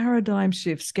said, paradigm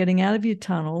shifts, getting out of your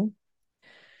tunnel,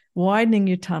 widening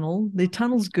your tunnel. The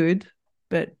tunnel's good,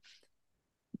 but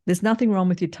there's nothing wrong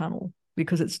with your tunnel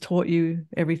because it's taught you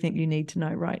everything you need to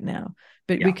know right now.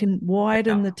 But we can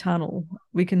widen the tunnel.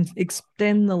 We can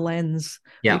extend the lens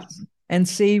and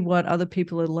see what other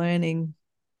people are learning.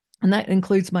 And that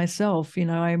includes myself.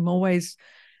 I'm always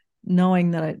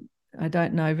knowing that I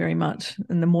don't know very much.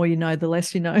 And the more you know, the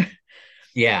less you know.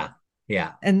 Yeah.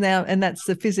 And that's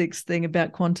the physics thing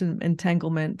about quantum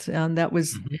entanglement. That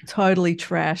was totally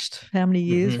trashed. How many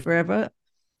years? Forever.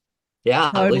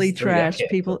 Yeah. Totally trashed.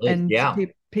 People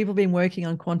have been working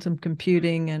on quantum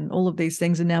computing and all of these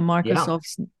things. And now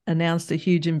Microsoft's announced a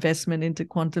huge investment into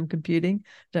quantum computing.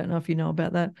 Don't know if you know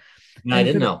about that. No, I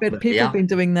didn't know. But people have been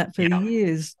doing that for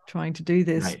years, trying to do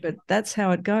this. But that's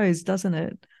how it goes, doesn't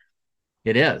it?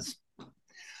 It is.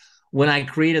 When I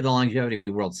created the Longevity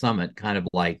World Summit, kind of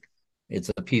like it's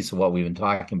a piece of what we've been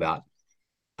talking about,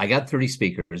 I got 30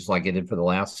 speakers like I did for the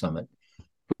last summit,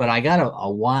 but I got a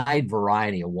wide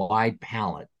variety, a wide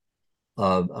palette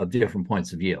of different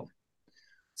points of view.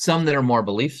 Some that are more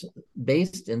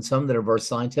belief-based and some that are very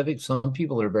scientific. Some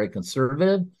people that are very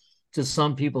conservative to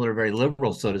some people that are very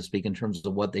liberal, so to speak, in terms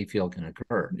of what they feel can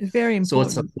occur. It's very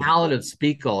important. So it's a palette of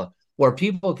speaker where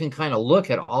people can kind of look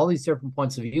at all these different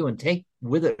points of view and take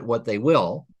with it what they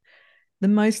will. The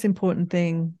most important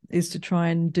thing is to try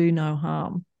and do no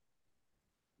harm.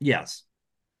 Yes.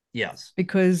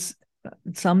 Because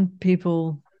some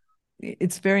people,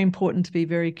 it's very important to be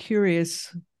very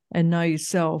curious and know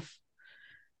yourself.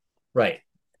 Right.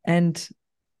 And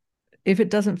if it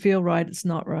doesn't feel right, it's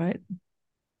not right.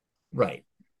 Right.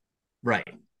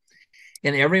 Right.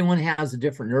 And everyone has a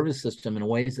different nervous system in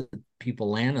ways that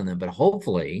people land on them. But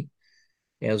hopefully,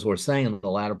 as we're saying in the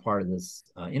latter part of this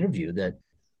interview, that,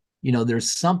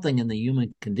 there's something in the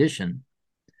human condition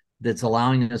that's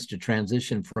allowing us to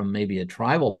transition from maybe a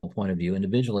tribal point of view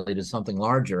individually to something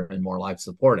larger and more life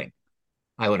supporting.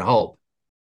 I would hope.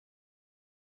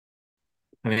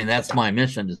 I mean, that's my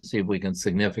mission, to see if we can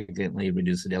significantly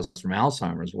reduce the deaths from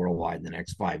Alzheimer's worldwide in the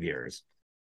next 5 years.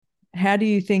 How do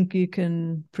you think you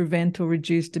can prevent or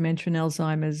reduce dementia and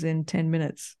Alzheimer's in 10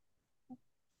 minutes?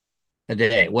 A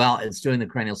day. Well, it's doing the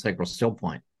craniosacral still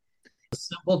point. A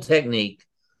simple technique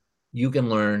you can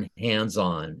learn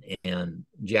hands-on. And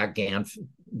Jack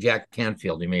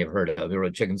Canfield, you may have heard of, he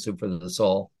wrote Chicken Soup for the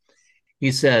Soul.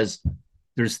 He says,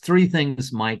 there's 3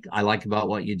 things, Mike, I like about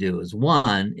what you do. Is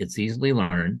 1, it's easily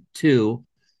learned. 2,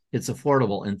 it's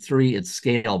affordable. And 3, it's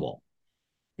scalable.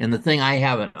 And the thing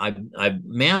I've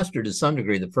mastered to some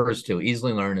degree the first 2,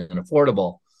 easily learned and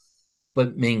affordable,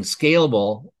 but being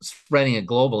scalable, spreading it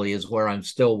globally, is where I'm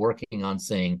still working on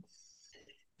saying,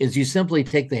 is you simply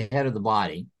take the head of the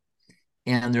body,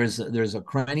 and there's a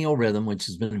cranial rhythm, which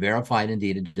has been verified,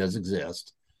 indeed it does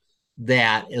exist,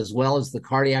 that as well as the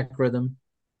cardiac rhythm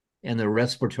and the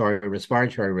respiratory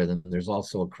rhythm, there's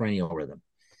also a cranial rhythm.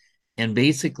 And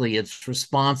basically it's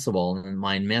responsible, and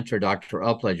my mentor, Dr.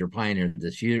 Upledger, pioneered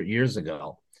this years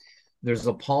ago. There's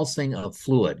a pulsing of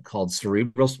fluid called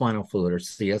cerebrospinal fluid, or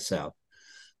CSF,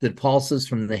 that pulses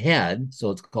from the head, so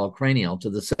it's called cranial,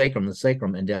 to the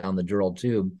sacrum, and down the dural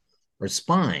tube or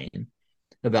spine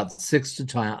about 6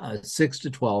 to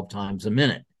 12 times a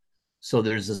minute. So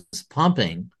there's this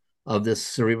pumping of this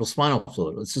cerebrospinal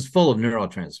fluid. It's just full of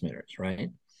neurotransmitters, right?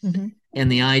 Mm-hmm.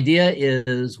 And the idea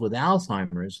is, with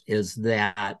Alzheimer's, is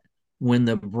that when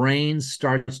the brain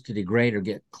starts to degrade or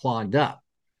get clogged up,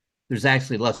 there's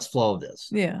actually less flow of this.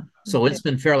 Yeah. So it's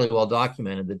been fairly well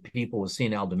documented that people with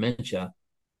senile dementia,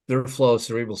 their flow of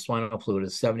cerebrospinal fluid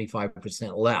is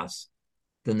 75% less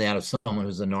than that of someone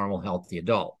who's a normal, healthy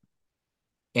adult.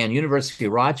 And University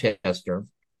of Rochester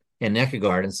and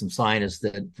NECAGARD and some scientists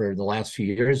that for the last few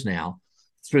years now,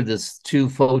 through this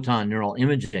 2-photon neural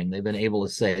imaging, they've been able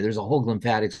to say there's a whole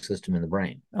lymphatic system in the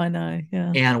brain. I know,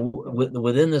 yeah. And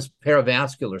within this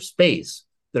paravascular space,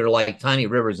 that are like tiny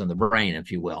rivers in the brain,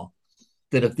 if you will,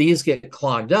 that if these get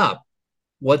clogged up,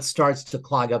 what starts to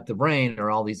clog up the brain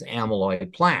are all these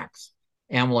amyloid plaques,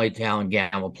 amyloid tau and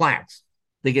gamma plaques.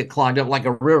 They get clogged up like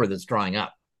a river that's drying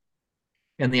up.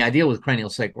 And the idea with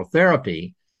craniosacral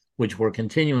therapy, which we're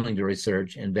continuing to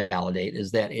research and validate,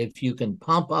 is that if you can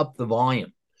pump up the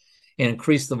volume and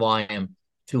increase the volume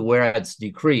to where it's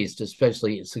decreased,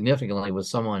 especially significantly with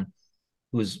someone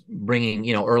who's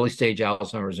bringing, early stage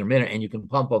Alzheimer's or mid, and you can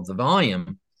pump up the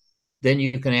volume, then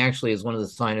you can actually, as one of the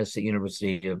scientists at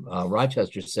University of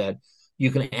Rochester said,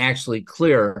 you can actually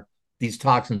clear these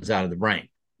toxins out of the brain.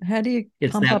 How do you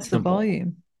pump up the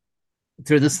volume?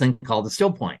 Through this thing called the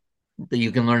still point, that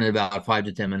you can learn in about 5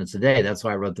 to 10 minutes a day. That's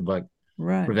why I wrote the book,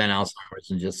 Prevent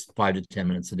Alzheimer's in just 5 to 10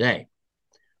 minutes a day.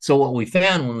 So what we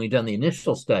found when we've done the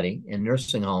initial study in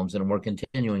nursing homes, and we're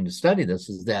continuing to study this,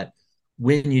 is that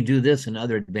when you do this and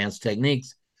other advanced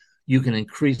techniques, you can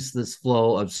increase this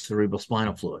flow of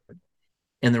cerebrospinal fluid.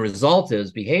 And the result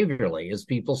is, behaviorally, as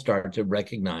people start to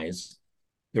recognize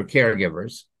their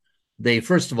caregivers, they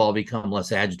first of all become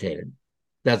less agitated.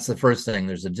 That's the first thing.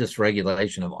 There's a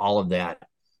dysregulation of all of that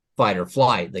fight or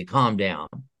flight. They calm down.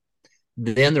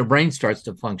 Then their brain starts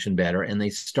to function better, and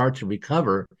they start to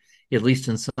recover, at least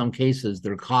in some cases,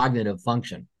 their cognitive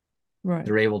function. Right.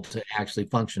 They're able to actually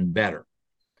function better.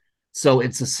 So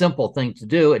it's a simple thing to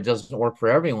do. It doesn't work for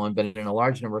everyone, but in a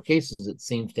large number of cases, it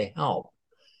seems to help.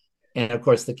 And of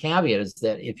course, the caveat is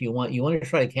that if you want to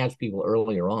try to catch people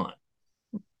earlier on,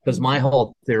 because my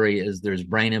whole theory is there's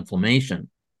brain inflammation,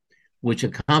 which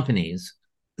accompanies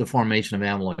the formation of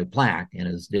amyloid plaque, and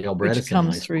as Dale Bredesen, which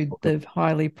comes through the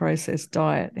highly processed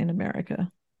diet in America.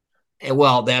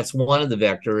 Well, that's one of the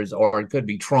vectors, or it could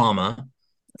be trauma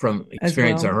from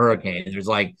experiencing a hurricane. There's,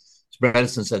 like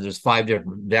Bredesen said, there's 5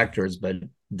 different vectors, but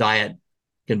diet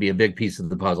can be a big piece of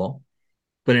the puzzle.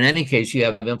 But in any case, you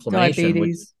have inflammation.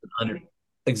 Diabetes.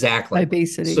 Exactly.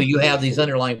 Obesity. So you have these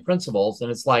underlying principles,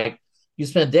 and it's like you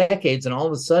spend decades, and all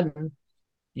of a sudden,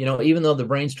 even though the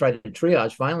brain's tried to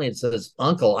triage, finally it says,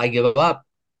 "Uncle, I give up,"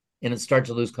 and it starts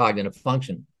to lose cognitive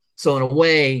function. So in a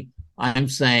way, I'm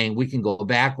saying we can go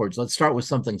backwards. Let's start with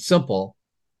something simple,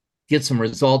 get some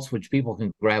results which people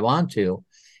can grab onto,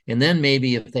 and then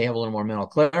maybe if they have a little more mental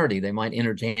clarity, they might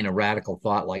entertain a radical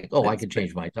thought like, "Oh, I could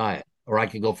change my diet." or I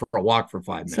could go for a walk for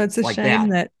 5 minutes. So it's a like shame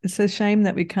that.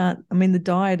 that we can't. I mean, the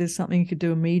diet is something you could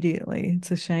do immediately.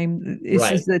 It's a shame. It's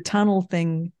Right. just the tunnel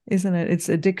thing, isn't it? It's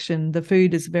addiction. The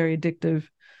food is very addictive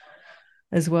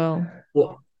as well.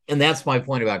 Well, and that's my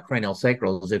point about cranial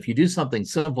sacral is if you do something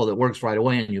simple that works right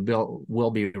away and you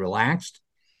will be relaxed,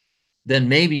 then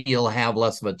maybe you'll have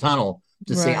less of a tunnel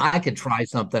to say, Right. I could try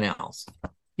something else.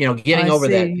 Getting I over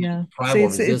that see. Yeah. See, tribal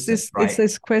resistance, it's right?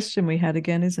 this question we had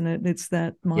again, isn't it? It's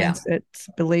that Yeah. mindset,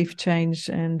 belief change,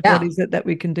 and what Yeah. is it that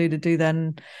we can do to do that?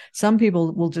 And some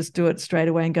people will just do it straight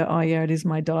away and go, "Oh yeah, it is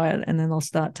my diet," and then they'll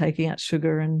start taking out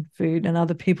sugar and food. And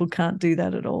other people can't do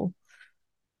that at all.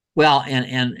 Well,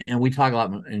 and we talk a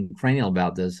lot in cranial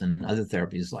about this and other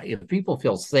therapies. Like if people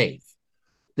feel safe,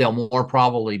 they'll more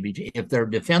probably be. If they're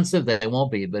defensive, they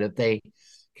won't be. But if they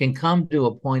can come to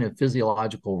a point of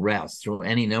physiological rest through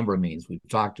any number of means we've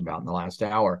talked about in the last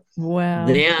hour, Wow.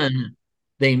 then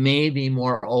they may be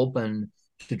more open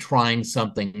to trying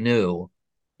something new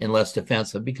and less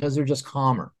defensive because they're just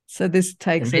calmer. So this And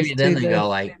takes us maybe then to they go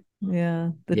like,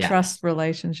 the yeah, trust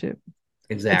relationship.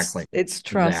 exactly. It's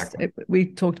trust. Exactly.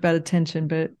 We talked about attention,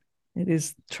 but it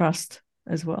is trust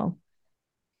as well.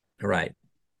 Right.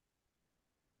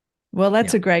 Well,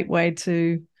 that's Yeah. a great way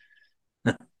to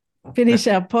finish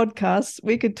our podcast.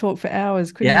 We could talk for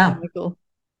hours, couldn't we, Yeah. Michael?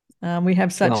 We have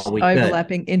Well, such we could.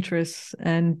 overlapping interests,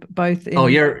 and both Oh,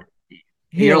 in you're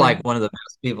healing. like one of the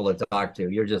best people to talk to.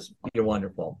 You're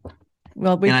wonderful.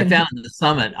 Well, we And I can. found in the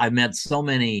summit, I met so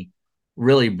many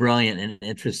really brilliant and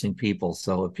interesting people.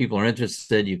 So if people are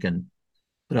interested, you can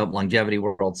put up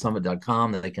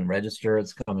longevityworldsummit.com that they can register.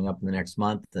 It's coming up in the next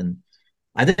month. And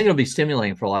I think it'll be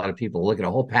stimulating for a lot of people to look at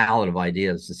a whole palette of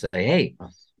ideas to say, hey,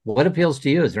 what appeals to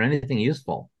you? Is there anything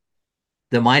useful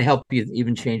that might help you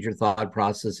even change your thought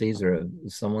processes or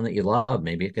someone that you love?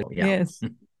 Maybe it could, yeah. Yes.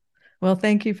 Well,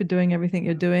 thank you for doing everything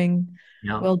you're doing.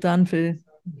 Yeah. Well done for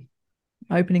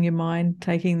opening your mind,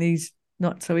 taking these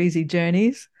not so easy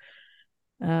journeys.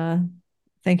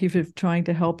 Thank you for trying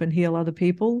to help and heal other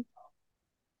people.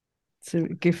 It's a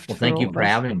gift Well, for thank all you of for us.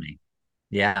 having me.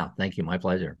 Yeah, thank you. My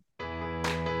pleasure.